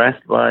getting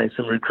harassed by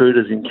some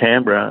recruiters in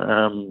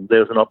Canberra.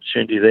 There was an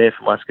opportunity there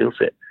for my skill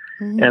set.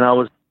 And I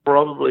was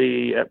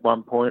probably at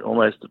one point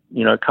almost,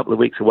 a couple of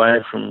weeks away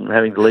from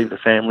having to leave the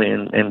family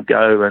and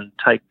go and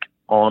take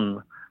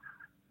on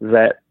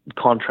that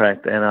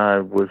contract, and I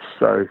was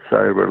so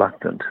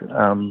reluctant.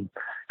 I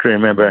can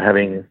remember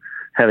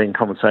having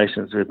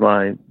conversations with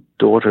my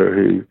daughter,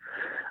 who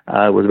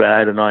was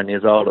about 8 or 9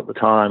 years old at the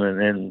time,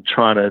 and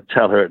trying to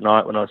tell her at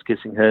night when I was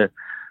kissing her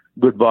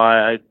good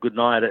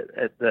night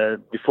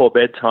at before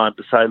bedtime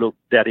to say, look,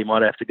 Daddy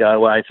might have to go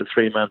away for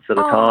 3 months at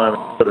a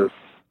time.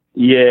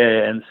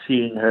 And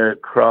seeing her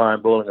cry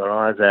and bawling her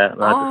eyes out,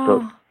 and I just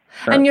thought.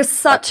 And you're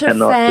such a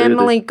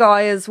family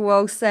guy as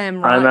well,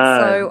 Sam, right? I know,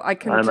 so I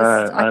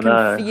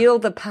can feel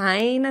the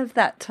pain of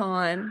that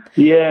time.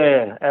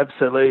 Yeah,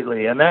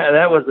 absolutely. And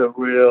that was a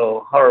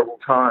real horrible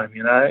time,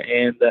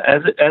 And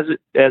as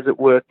it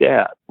worked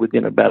out,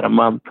 within about a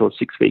month or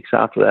 6 weeks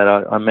after that,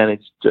 I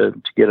managed to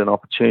get an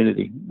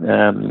opportunity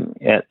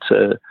at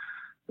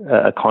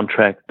a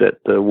contract at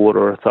the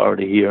Water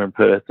Authority here in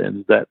Perth,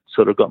 and that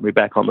sort of got me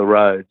back on the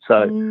road.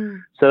 So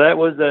that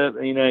was a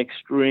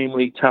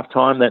extremely tough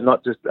time that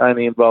not just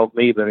only involved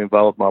me, but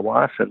involved my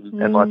wife and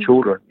my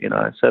children.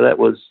 So that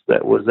was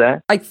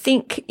that. I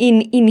think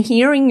in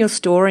hearing your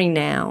story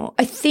now,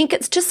 I think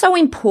it's just so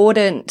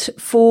important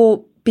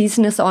for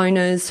business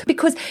owners,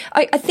 because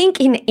I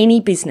think in any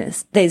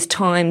business there's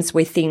times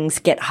where things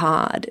get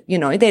hard,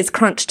 there's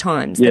crunch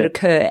times that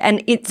occur,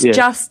 and it's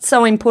just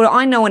so important.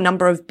 I know a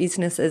number of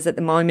businesses at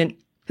the moment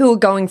who are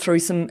going through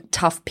some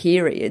tough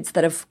periods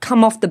that have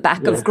come off the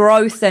back of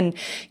growth, and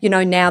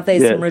now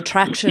there's some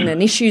retraction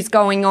and issues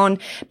going on.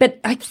 But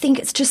I think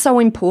it's just so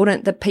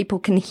important that people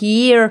can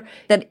hear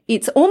that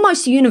it's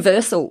almost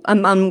universal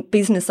among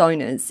business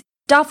owners.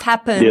 Stuff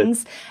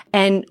happens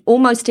and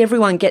almost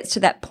everyone gets to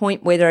that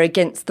point where they're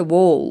against the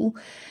wall.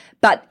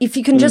 But if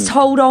you can just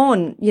hold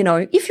on,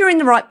 if you're in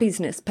the right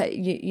business,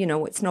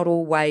 it's not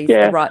always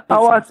the right business.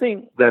 Oh, I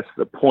think that's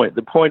the point.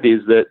 The point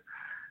is that,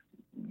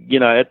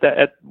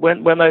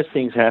 when those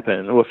things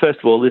happen, well, first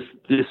of all, this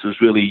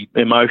was really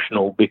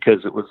emotional,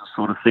 because it was the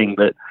sort of thing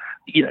that,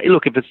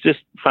 look, if it's just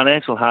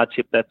financial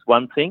hardship, that's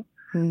one thing.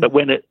 But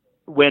when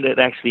it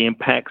actually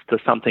impacts to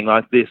something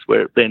like this,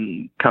 where it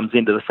then comes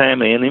into the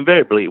family, and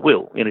invariably it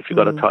will, and if you've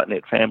got a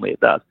tight-knit family, it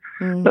does.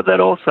 But that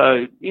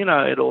also,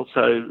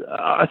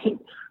 I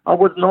think I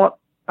was not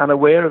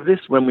unaware of this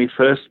when I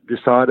first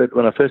decided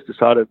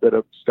that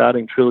I'm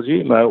starting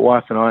Trilogy. My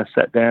wife and I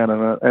sat down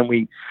and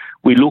we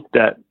looked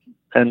at,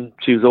 and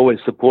she's always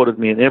supported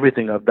me in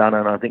everything I've done,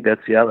 and I think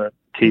that's the other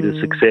key to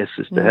success,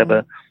 is to have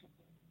a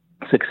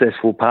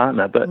successful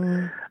partner. But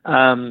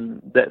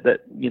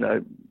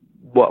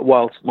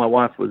whilst my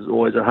wife was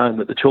always at home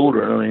with the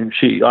children,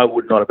 I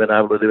would not have been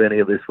able to do any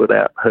of this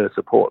without her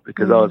support,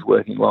 because I was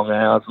working long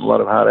hours and a lot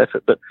of hard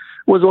effort, but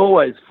it was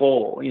always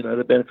for,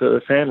 the benefit of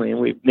the family, and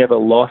we've never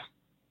lost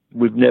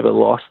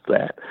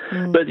that.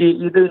 But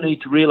you do need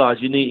to realise,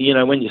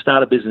 when you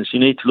start a business, you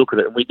need to look at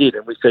it, and we did,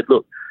 and we said,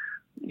 look,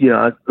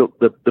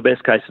 the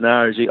best case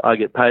scenario is I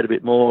get paid a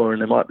bit more and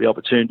there might be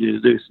opportunity to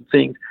do some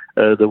things.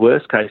 The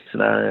worst case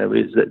scenario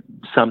is that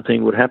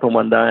something would happen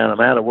one day and I'm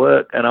out of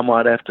work and I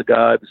might have to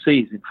go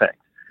overseas, in fact,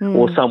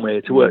 or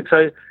somewhere to work.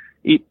 So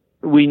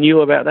we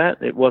knew about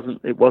that. It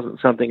wasn't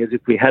something as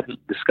if we hadn't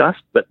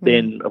discussed. But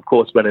then, of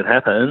course, when it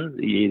happens,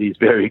 it is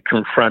very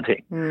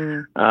confronting,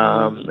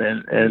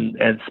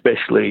 and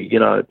especially,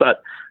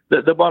 But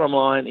the bottom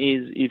line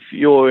is, if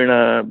you're in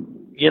a,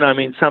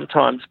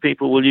 sometimes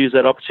people will use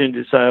that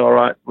opportunity to say, all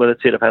right, well, that's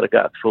it, I've had a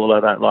gutful,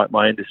 I don't like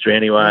my industry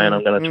anyway, and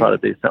I'm going to try to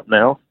do something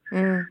else.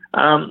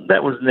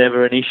 That was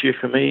never an issue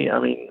for me.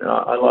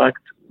 I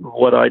liked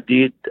what I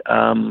did.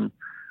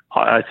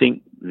 I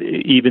think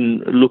even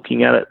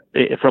looking at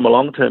it from a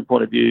long-term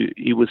point of view,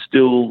 it was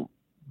still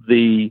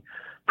the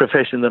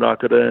profession that I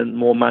could earn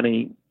more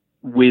money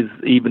with,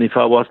 even if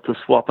I was to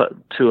swap it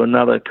to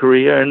another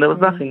career, and there was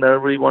nothing that I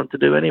really wanted to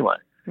do anyway.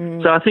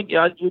 So I think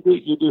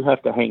you do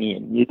have to hang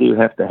in. You do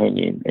have to hang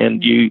in,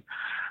 and you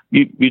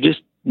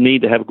just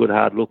need to have a good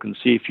hard look and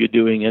see if you're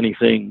doing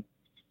anything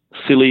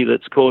silly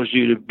that's caused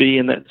you to be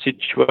in that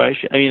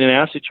situation. In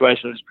our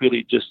situation, it was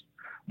purely just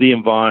the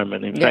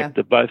environment. In fact,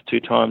 both two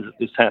times that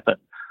this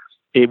happened,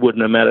 it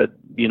wouldn't have mattered,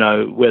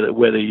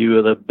 whether you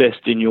were the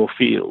best in your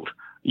field,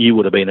 you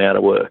would have been out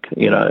of work.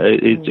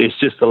 It's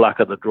just the luck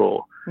of the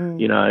draw.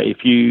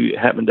 If you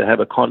happen to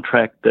have a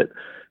contract that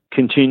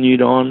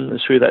continued on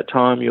through that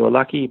time, you were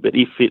lucky. But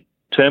if it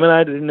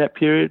terminated in that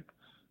period,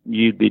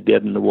 you'd be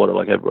dead in the water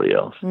like everybody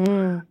else.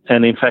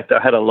 And in fact, I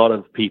had a lot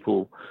of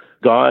people,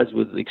 guys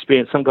with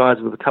experience, some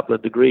guys with a couple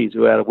of degrees who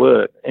were out of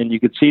work, and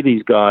you could see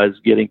these guys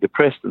getting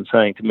depressed and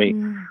saying to me,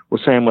 well,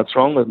 Sam, what's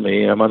wrong with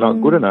me? Am I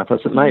not good enough? I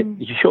said, mate,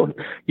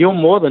 you're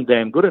more than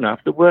damn good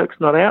enough. The work's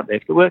not out there.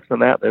 If the work's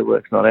not out there, the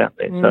work's not out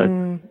there.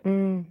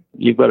 So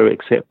you've got to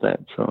accept that.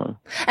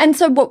 And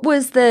so what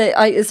was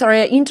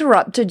I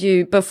interrupted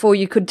you before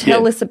you could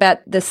tell us about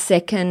the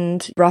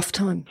second rough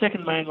time.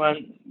 Second main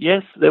one,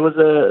 yes, there was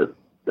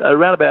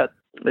around about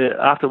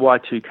after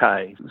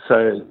Y2K.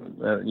 So,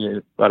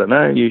 I don't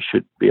know, you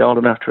should be old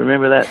enough to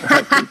remember that,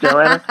 hopefully,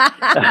 Joanna.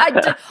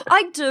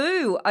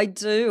 I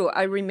do.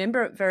 I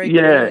remember it very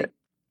clearly.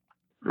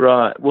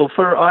 Right. Well,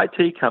 for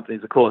IT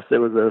companies, of course,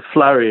 there was a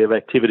flurry of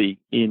activity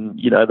in,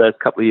 those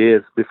couple of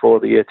years before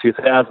the year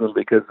 2000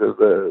 because of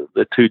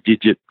the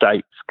two-digit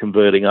dates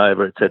converting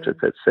over, et cetera, et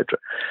cetera, et cetera.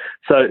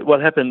 So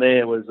what happened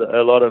there was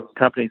a lot of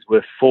companies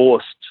were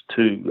forced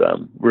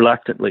to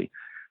reluctantly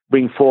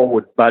bring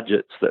forward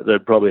budgets that they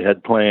probably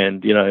had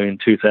planned, in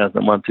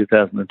 2001,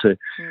 2002.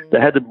 They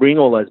had to bring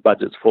all those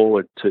budgets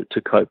forward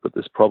to cope with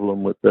this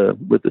problem with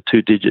the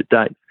two-digit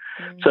date.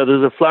 So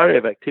there's a flurry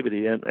of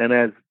activity, and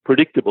as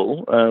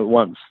predictable,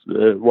 once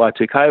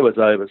Y2K was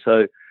over,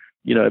 so,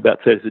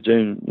 about 30th of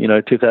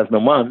June,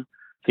 2001,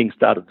 things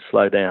started to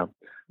slow down.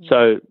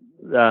 So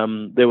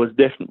there was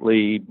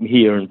definitely,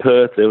 here in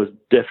Perth, there was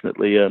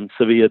definitely a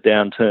severe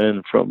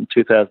downturn from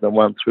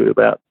 2001 through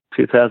about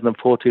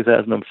 2004,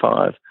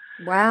 2005.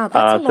 Wow,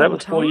 that's a long so that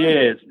was time. 4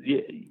 years.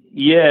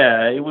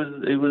 Yeah, it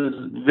was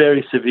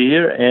very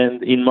severe.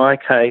 And in my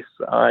case,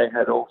 I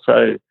had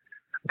also,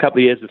 a couple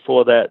of years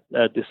before that,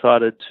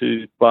 decided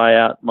to buy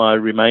out my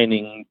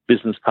remaining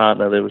business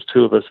partner. There was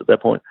two of us at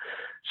that point.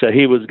 So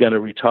he was going to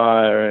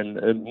retire,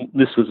 and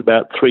this was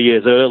about 3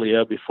 years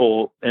earlier,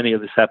 before any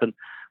of this happened.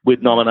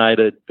 We'd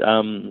nominated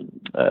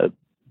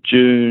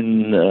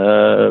June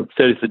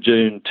 30th of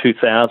June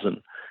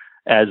 2000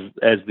 as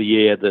the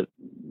year that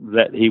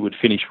he would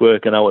finish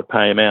work and I would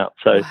pay him out.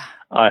 So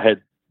I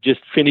had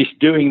just finished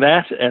doing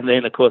that, and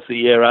then of course the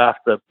year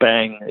after,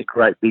 bang, a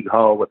great big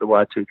hole with the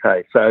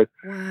Y2K. So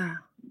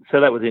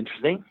that was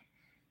interesting.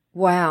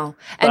 Wow.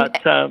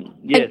 But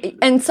yes.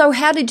 And so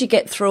how did you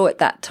get through at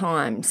that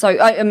time? So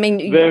I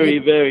mean,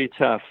 very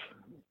tough.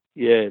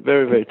 Yeah,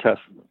 very, very tough.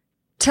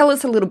 Tell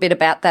us a little bit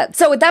about that.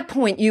 So at that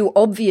point, you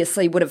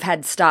obviously would have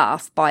had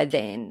staff by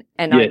then,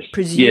 and yes. I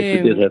presume,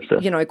 yes, we did have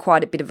staff.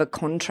 Quite a bit of a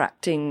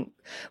contracting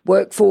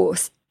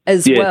workforce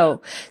as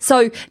well.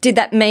 So did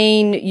that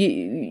mean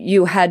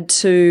you had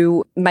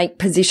to make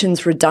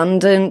positions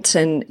redundant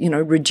and,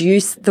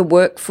 reduce the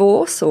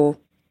workforce, or?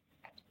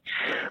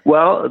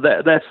 Well,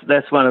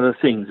 that's one of the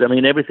things. I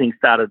mean, everything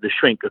started to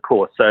shrink, of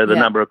course. So the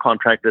number of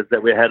contractors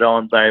that we had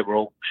on, they were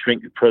all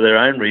shrinking for their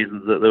own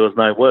reasons, that there was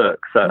no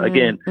work. So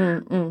again,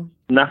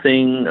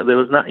 nothing. There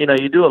was not.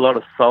 You do a lot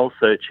of soul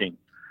searching.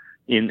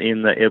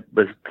 It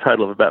was a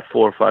total of about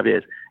 4 or 5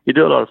 years. You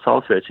do a lot of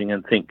soul searching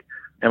and think,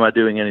 am I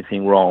doing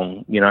anything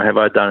wrong? Have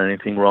I done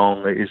anything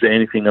wrong? Is there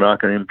anything that I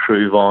can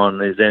improve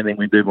on? Is there anything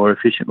we do more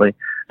efficiently?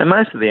 And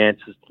most of the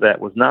answers to that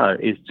was no.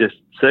 It's just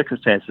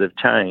circumstances have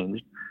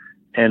changed.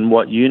 And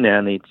what you now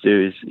need to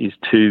do is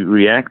to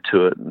react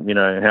to it.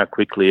 How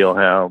quickly or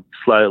how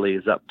slowly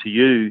is up to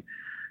you.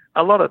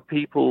 A lot of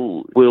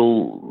people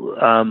will,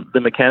 the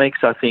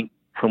mechanics, I think,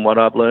 from what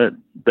I've learned,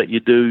 that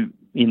you do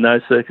in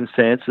those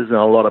circumstances, and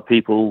a lot of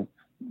people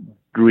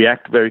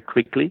react very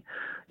quickly,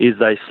 is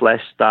they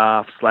slash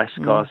staff, slash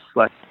costs,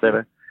 slash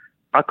whatever.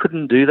 I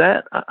couldn't do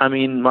that. I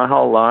mean, my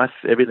whole life,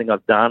 everything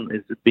I've done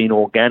has been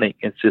organic.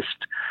 It's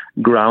just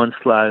growing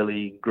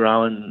slowly,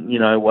 growing,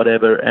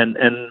 whatever, and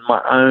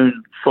my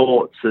own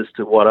thoughts as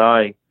to what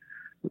I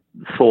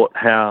thought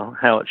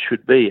how it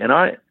should be. And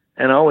I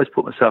always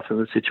put myself in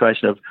the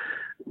situation of,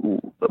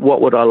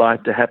 what would I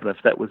like to happen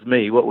if that was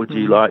me? What would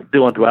you like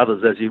do unto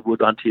others as you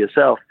would unto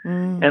yourself?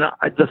 And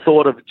the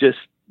thought of just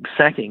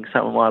sacking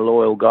some of my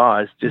loyal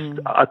guys,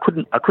 I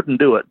couldn't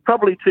do it.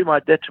 Probably to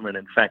my detriment,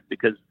 in fact,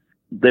 because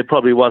there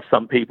probably was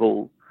some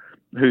people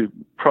who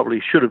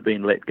probably should have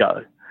been let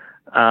go.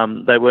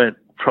 They weren't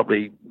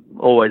probably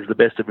always the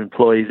best of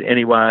employees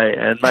anyway,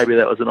 and maybe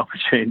that was an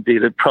opportunity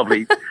to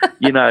probably,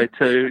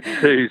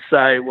 to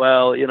say,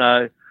 well,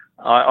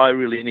 I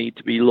really need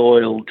to be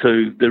loyal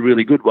to the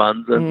really good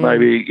ones, and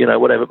maybe,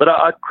 whatever. But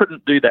I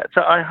couldn't do that.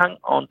 So I hung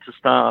on to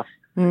staff,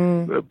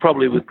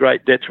 probably with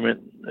great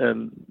detriment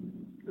to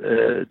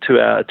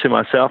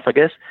myself, I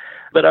guess.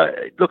 But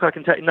I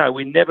can tell you, no,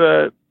 we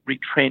never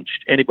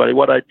retrenched anybody.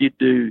 What I did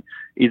do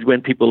is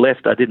when people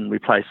left, I didn't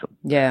replace them.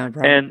 Yeah,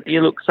 right. And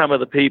you look, some of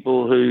the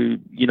people who,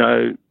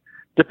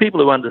 the people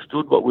who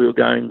understood what we were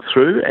going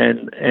through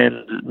and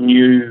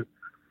knew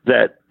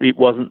that it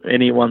wasn't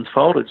anyone's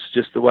fault, it's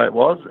just the way it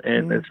was.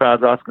 And as far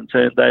as I was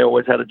concerned, they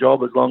always had a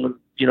job as long as,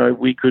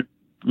 we could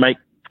make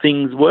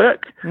things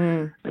work.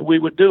 We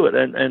would do it.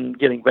 And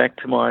getting back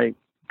to my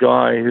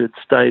guy who had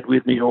stayed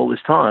with me all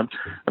this time,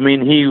 I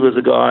mean, he was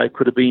a guy who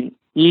could have been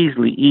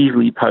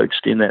easily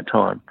poached in that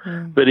time,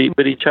 but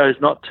he chose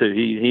not to.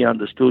 He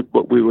understood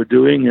what we were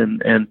doing,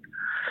 and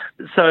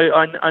so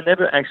I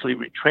never actually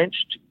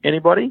retrenched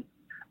anybody.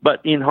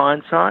 But in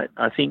hindsight,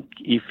 I think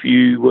if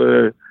you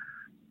were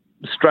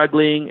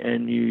struggling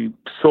and you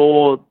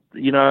saw,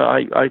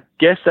 I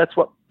guess that's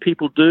what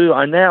people do.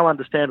 I now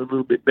understand a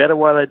little bit better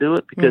why they do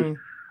it, because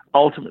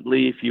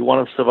ultimately, if you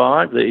want to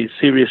survive, there is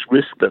serious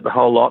risk that the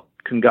whole lot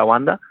can go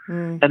under.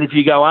 And if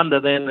you go under,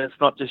 then it's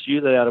not just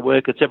you that's out of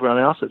work, it's everyone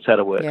else that's out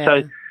of work.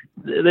 So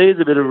there's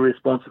a bit of a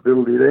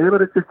responsibility there,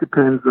 but it just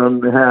depends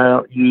on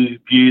how you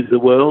view the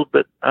world.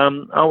 But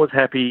I was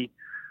happy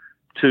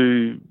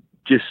to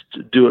just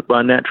do it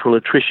by natural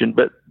attrition.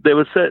 But there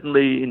was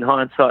certainly, in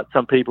hindsight,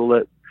 some people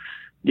that,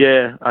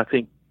 I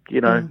think,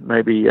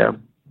 maybe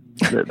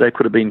they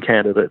could have been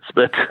candidates,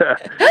 but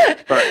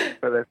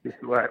that's just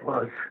the way it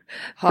was.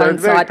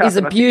 Hindsight is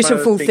a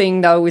beautiful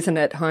thing, though, isn't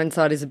it?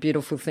 Hindsight is a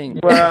beautiful thing.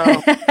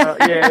 Well,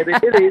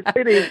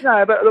 it is.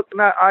 No, but look,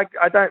 no, I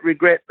don't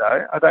regret,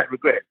 though. I don't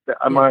regret.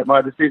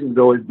 My decision's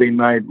always been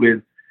made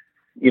with,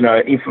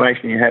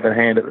 information you have at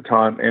hand at the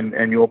time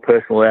and your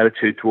personal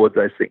attitude towards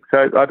those things.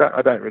 So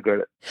I don't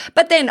regret it.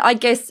 But then I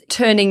guess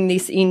turning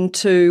this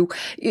into,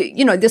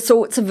 the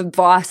sorts of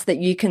advice that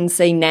you can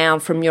see now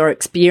from your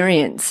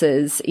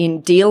experiences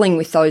in dealing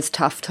with those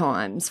tough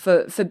times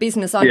for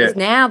business owners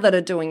now that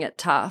are doing it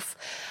tough.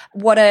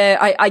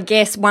 I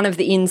guess one of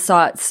the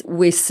insights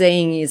we're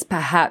seeing is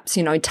perhaps,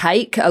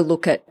 take a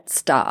look at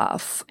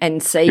staff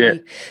and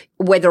see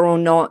whether or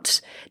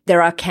not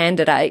there are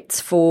candidates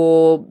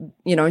for,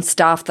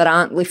 staff that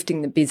aren't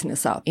lifting the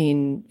business up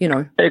in.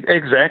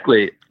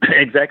 Exactly.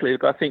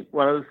 Look, I think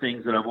one of the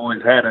things that I've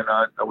always had, and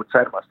I would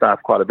say to my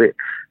staff quite a bit,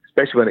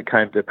 especially when it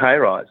came to pay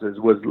rises,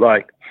 was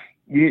like,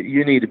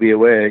 you need to be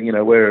aware,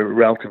 we're a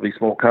relatively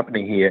small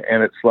company here,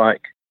 and it's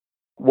like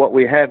what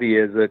we have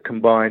here is a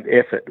combined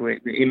effort.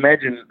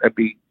 Imagine a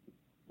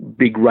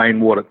big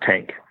rainwater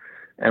tank,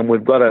 and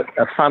we've got a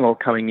funnel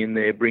coming in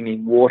there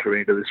bringing water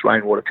into this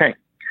rainwater tank.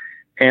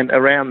 And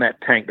around that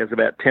tank, there's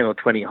about 10 or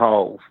 20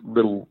 holes,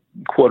 little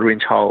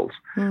quarter-inch holes.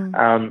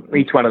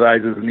 Each one of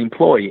those is an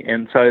employee.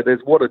 And so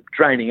there's water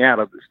draining out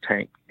of this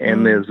tank,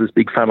 and there's this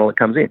big funnel that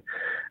comes in.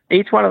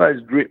 Each one of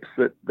those drips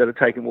that are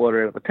taking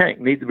water out of the tank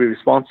needs to be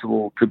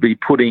responsible to be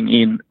putting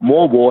in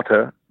more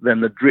water than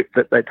the drip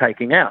that they're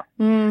taking out.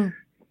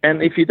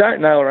 And if you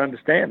don't know or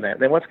understand that,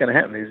 then what's going to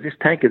happen is this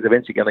tank is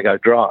eventually going to go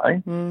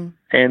dry,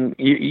 and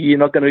you're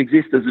not going to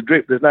exist as a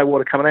drip. There's no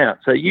water coming out.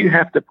 So you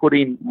have to put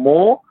in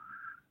more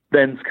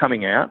than's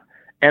coming out,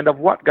 and of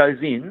what goes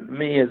in,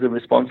 me as a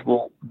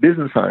responsible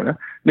business owner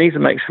needs to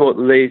make sure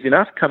that there's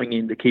enough coming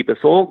in to keep us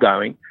all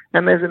going,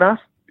 and there's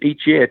enough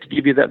each year to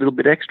give you that little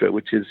bit extra,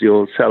 which is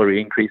your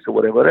salary increase or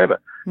whatever.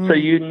 So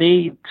you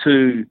need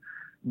to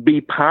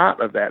be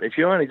part of that. If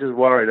you're only just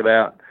worried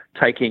about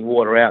taking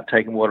water out,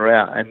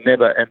 and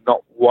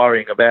not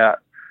worrying about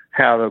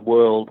how the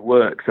world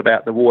works,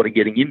 about the water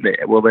getting in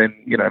there, well then,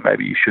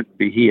 maybe you shouldn't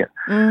be here.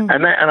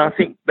 And I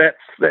think that's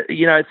so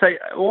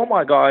all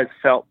my guys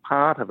felt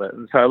part of it,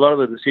 and so a lot of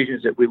the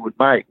decisions that we would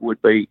make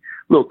would be,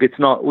 look, it's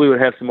not. We would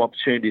have some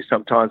opportunities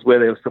sometimes where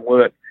there was some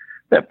work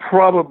that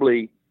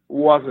probably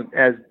wasn't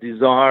as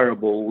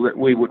desirable that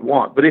we would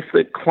want, but if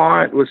the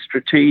client was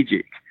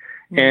strategic.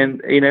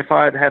 And, if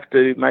I'd have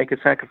to make a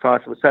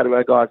sacrifice, I would say to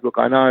our guys, look,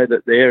 I know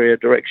that the area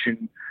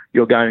direction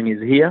you're going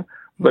is here,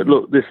 but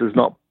look, this is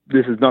not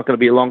going to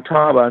be a long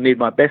time. I need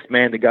my best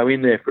man to go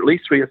in there for at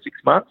least 3 or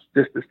 6 months,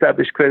 just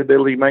establish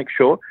credibility, make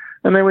sure,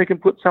 and then we can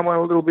put someone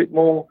a little bit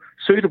more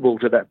suitable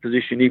to that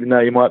position, even though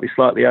you might be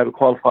slightly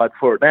overqualified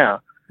for it now.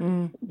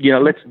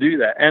 Let's do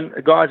that. And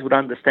the guys would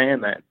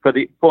understand that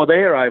for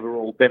their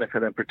overall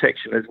benefit and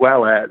protection, as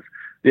well as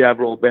the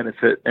overall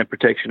benefit and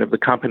protection of the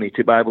company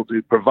to be able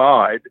to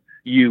provide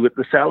you with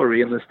the salary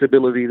and the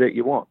stability that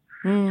you want.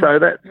 So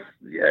that's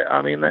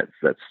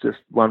just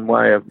one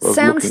way of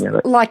looking at it.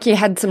 Sounds like you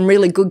had some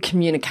really good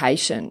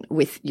communication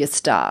with your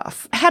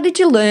staff. How did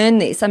you learn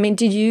this? I mean,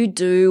 did you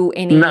do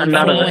any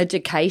formal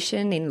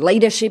education in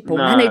leadership or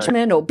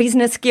management or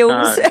business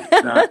skills?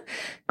 No,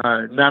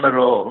 none at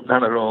all.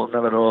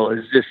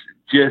 It's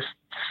just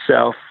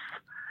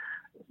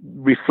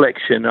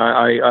self-reflection.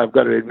 I've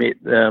got to admit,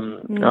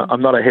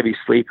 I'm not a heavy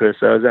sleeper,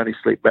 so I was only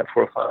asleep about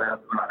 4 or 5 hours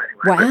a night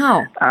anyway.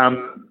 Wow.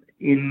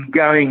 In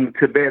going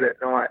to bed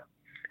at night,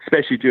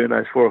 especially during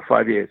those 4 or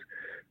 5 years,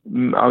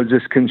 I was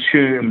just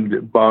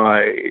consumed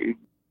by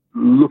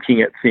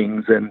looking at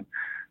things and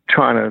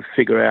trying to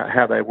figure out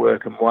how they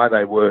work and why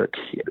they work,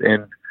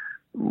 and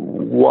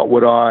what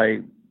would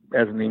I,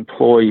 as an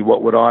employee,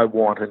 what would I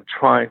want, and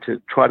try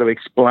to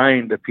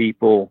explain to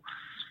people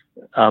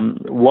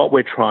what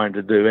we're trying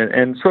to do,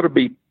 and sort of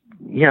be,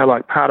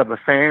 like part of a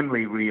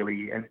family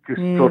really, and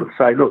just sort of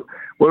say, look,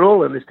 we're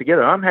all in this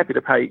together. I'm happy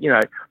to pay,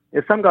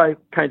 if some guy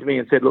came to me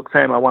and said, look,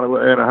 Sam, I want to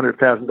earn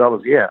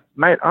 $100,000 a year,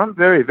 mate, I'm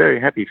very, very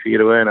happy for you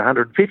to earn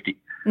 $150,000.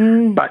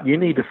 But you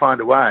need to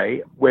find a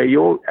way where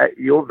your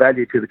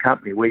value to the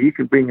company, where you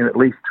can bring in at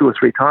least 2 or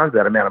 3 times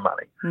that amount of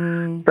money.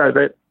 So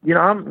that,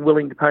 I'm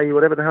willing to pay you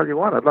whatever the hell you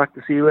want. I'd like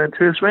to see you earn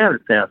 200,000 or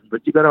 300,000,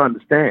 but you've got to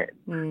understand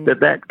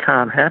that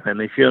can't happen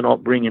if you're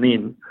not bringing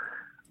in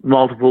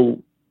multiple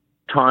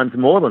times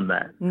more than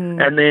that.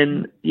 And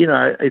then,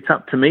 it's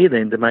up to me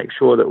then to make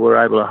sure that we're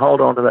able to hold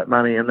on to that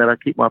money, and that I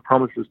keep my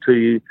promises to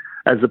you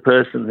as a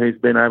person who's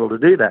been able to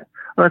do that.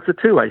 Well, it's a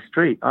two-way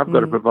street. I've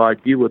got to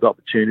provide you with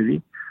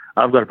opportunity.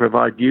 I've got to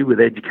provide you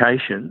with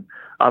education.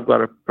 I've got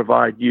to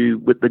provide you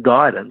with the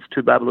guidance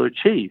to be able to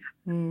achieve.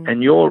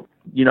 And your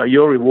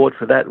reward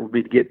for that will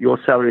be to get your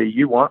salary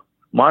you want.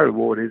 My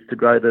reward is to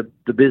grow the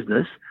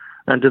business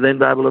and to then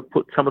be able to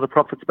put some of the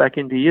profits back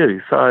into you.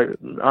 So,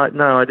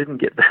 I didn't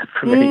get that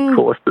from any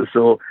courses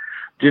or,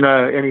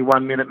 any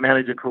 1-minute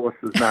manager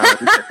courses. No,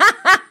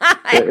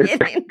 I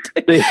didn't.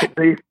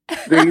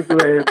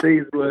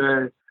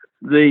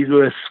 These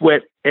were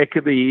sweat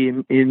equity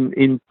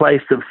in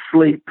place of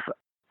sleep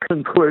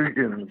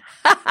conclusions.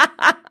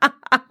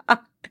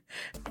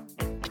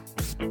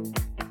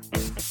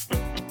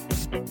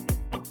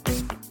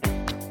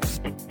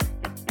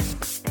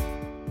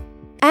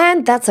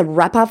 And that's a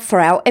wrap up for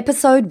our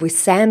episode with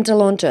Sam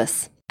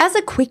DeLongis. As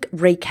a quick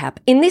recap,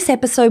 in this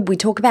episode we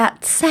talk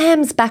about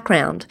Sam's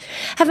background,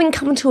 having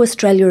come to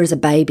Australia as a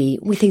baby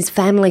with his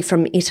family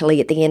from Italy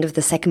at the end of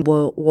the Second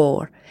World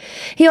War.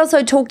 He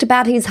also talked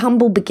about his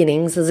humble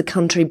beginnings as a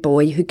country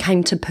boy who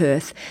came to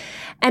Perth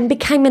and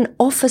became an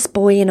office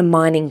boy in a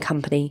mining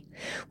company,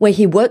 where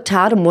he worked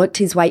hard and worked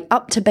his way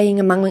up to being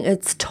among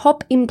its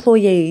top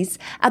employees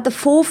at the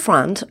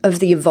forefront of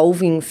the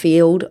evolving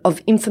field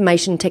of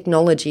information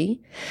technology,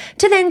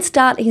 to then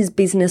start his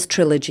business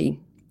trilogy.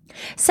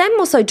 Sam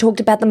also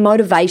talked about the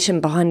motivation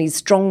behind his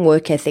strong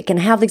work ethic and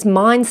how this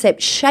mindset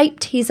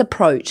shaped his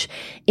approach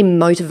in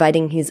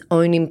motivating his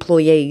own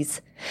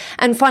employees.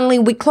 And finally,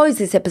 we close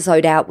this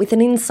episode out with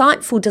an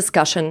insightful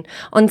discussion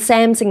on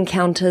Sam's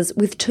encounters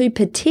with two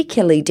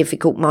particularly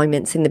difficult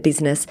moments in the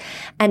business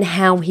and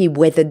how he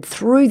weathered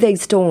through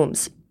these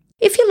storms.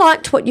 If you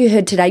liked what you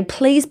heard today,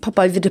 please pop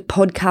over to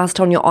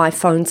Podcast on your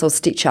iPhones or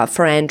Stitcher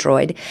for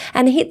Android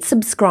and hit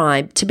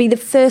subscribe to be the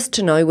first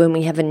to know when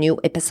we have a new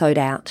episode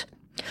out.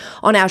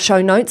 On our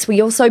show notes, we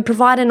also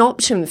provide an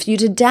option for you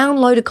to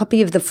download a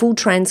copy of the full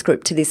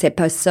transcript to this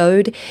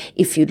episode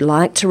if you'd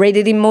like to read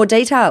it in more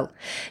detail.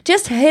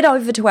 Just head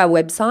over to our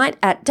website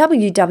at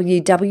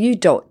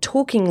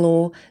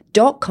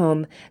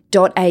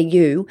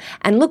www.talkinglaw.com.au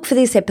and look for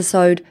this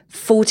episode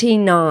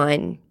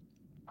 49.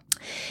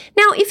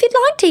 Now, if you'd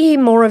like to hear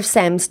more of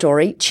Sam's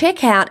story,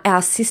 check out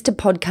our sister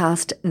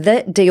podcast,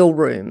 The Deal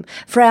Room,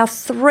 for our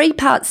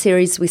 3-part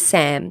series with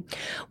Sam,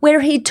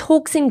 where he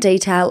talks in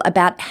detail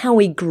about how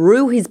he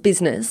grew his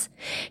business,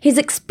 his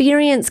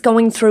experience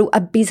going through a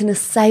business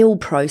sale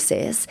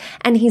process,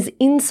 and his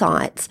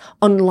insights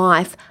on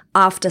life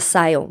after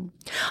sale.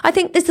 I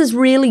think this is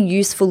really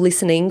useful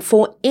listening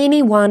for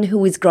anyone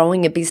who is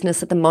growing a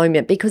business at the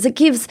moment because it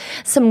gives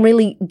some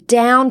really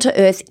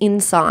down-to-earth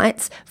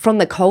insights from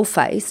the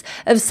coalface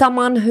of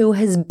someone who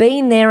has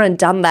been there and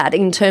done that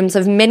in terms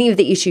of many of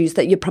the issues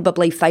that you're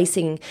probably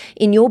facing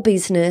in your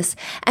business,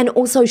 and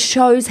also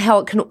shows how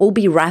it can all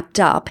be wrapped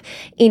up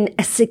in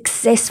a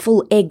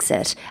successful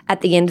exit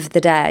at the end of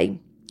the day.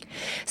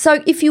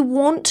 So if you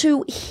want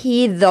to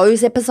hear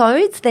those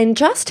episodes, then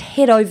just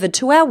head over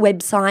to our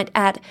website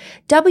at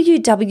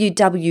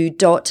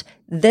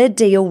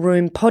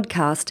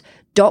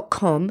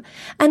www.thedealroompodcast.com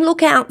and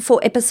look out for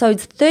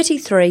episodes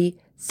 33,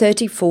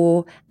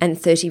 34 and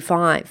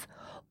 35.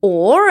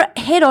 Or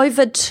head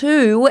over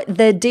to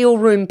the Deal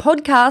Room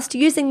podcast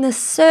using the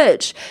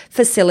search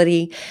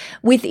facility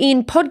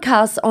within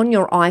podcasts on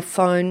your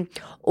iPhone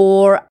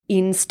or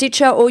in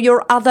Stitcher or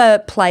your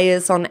other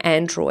players on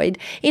Android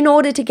in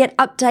order to get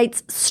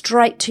updates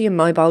straight to your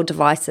mobile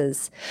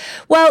devices.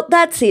 Well,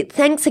 that's it.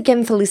 Thanks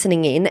again for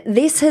listening in.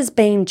 This has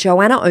been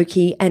Joanna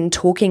Oakey and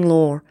Talking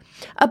Law,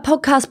 a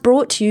podcast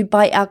brought to you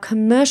by our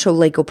commercial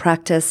legal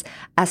practice,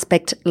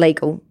 Aspect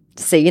Legal.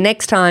 See you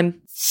next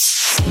time.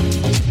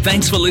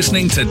 Thanks for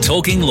listening to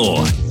Talking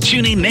Law.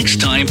 Tune in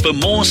next time for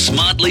more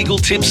smart legal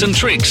tips and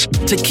tricks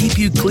to keep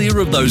you clear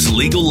of those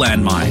legal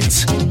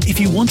landmines. If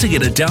you want to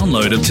get a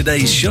download of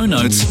today's show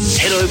notes,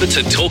 head over to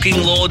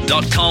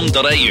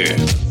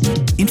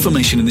talkinglaw.com.au.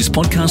 Information in this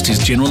podcast is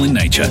general in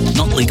nature,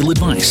 not legal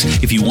advice.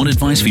 If you want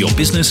advice for your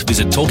business,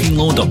 visit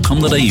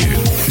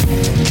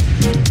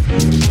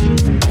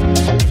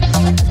talkinglaw.com.au.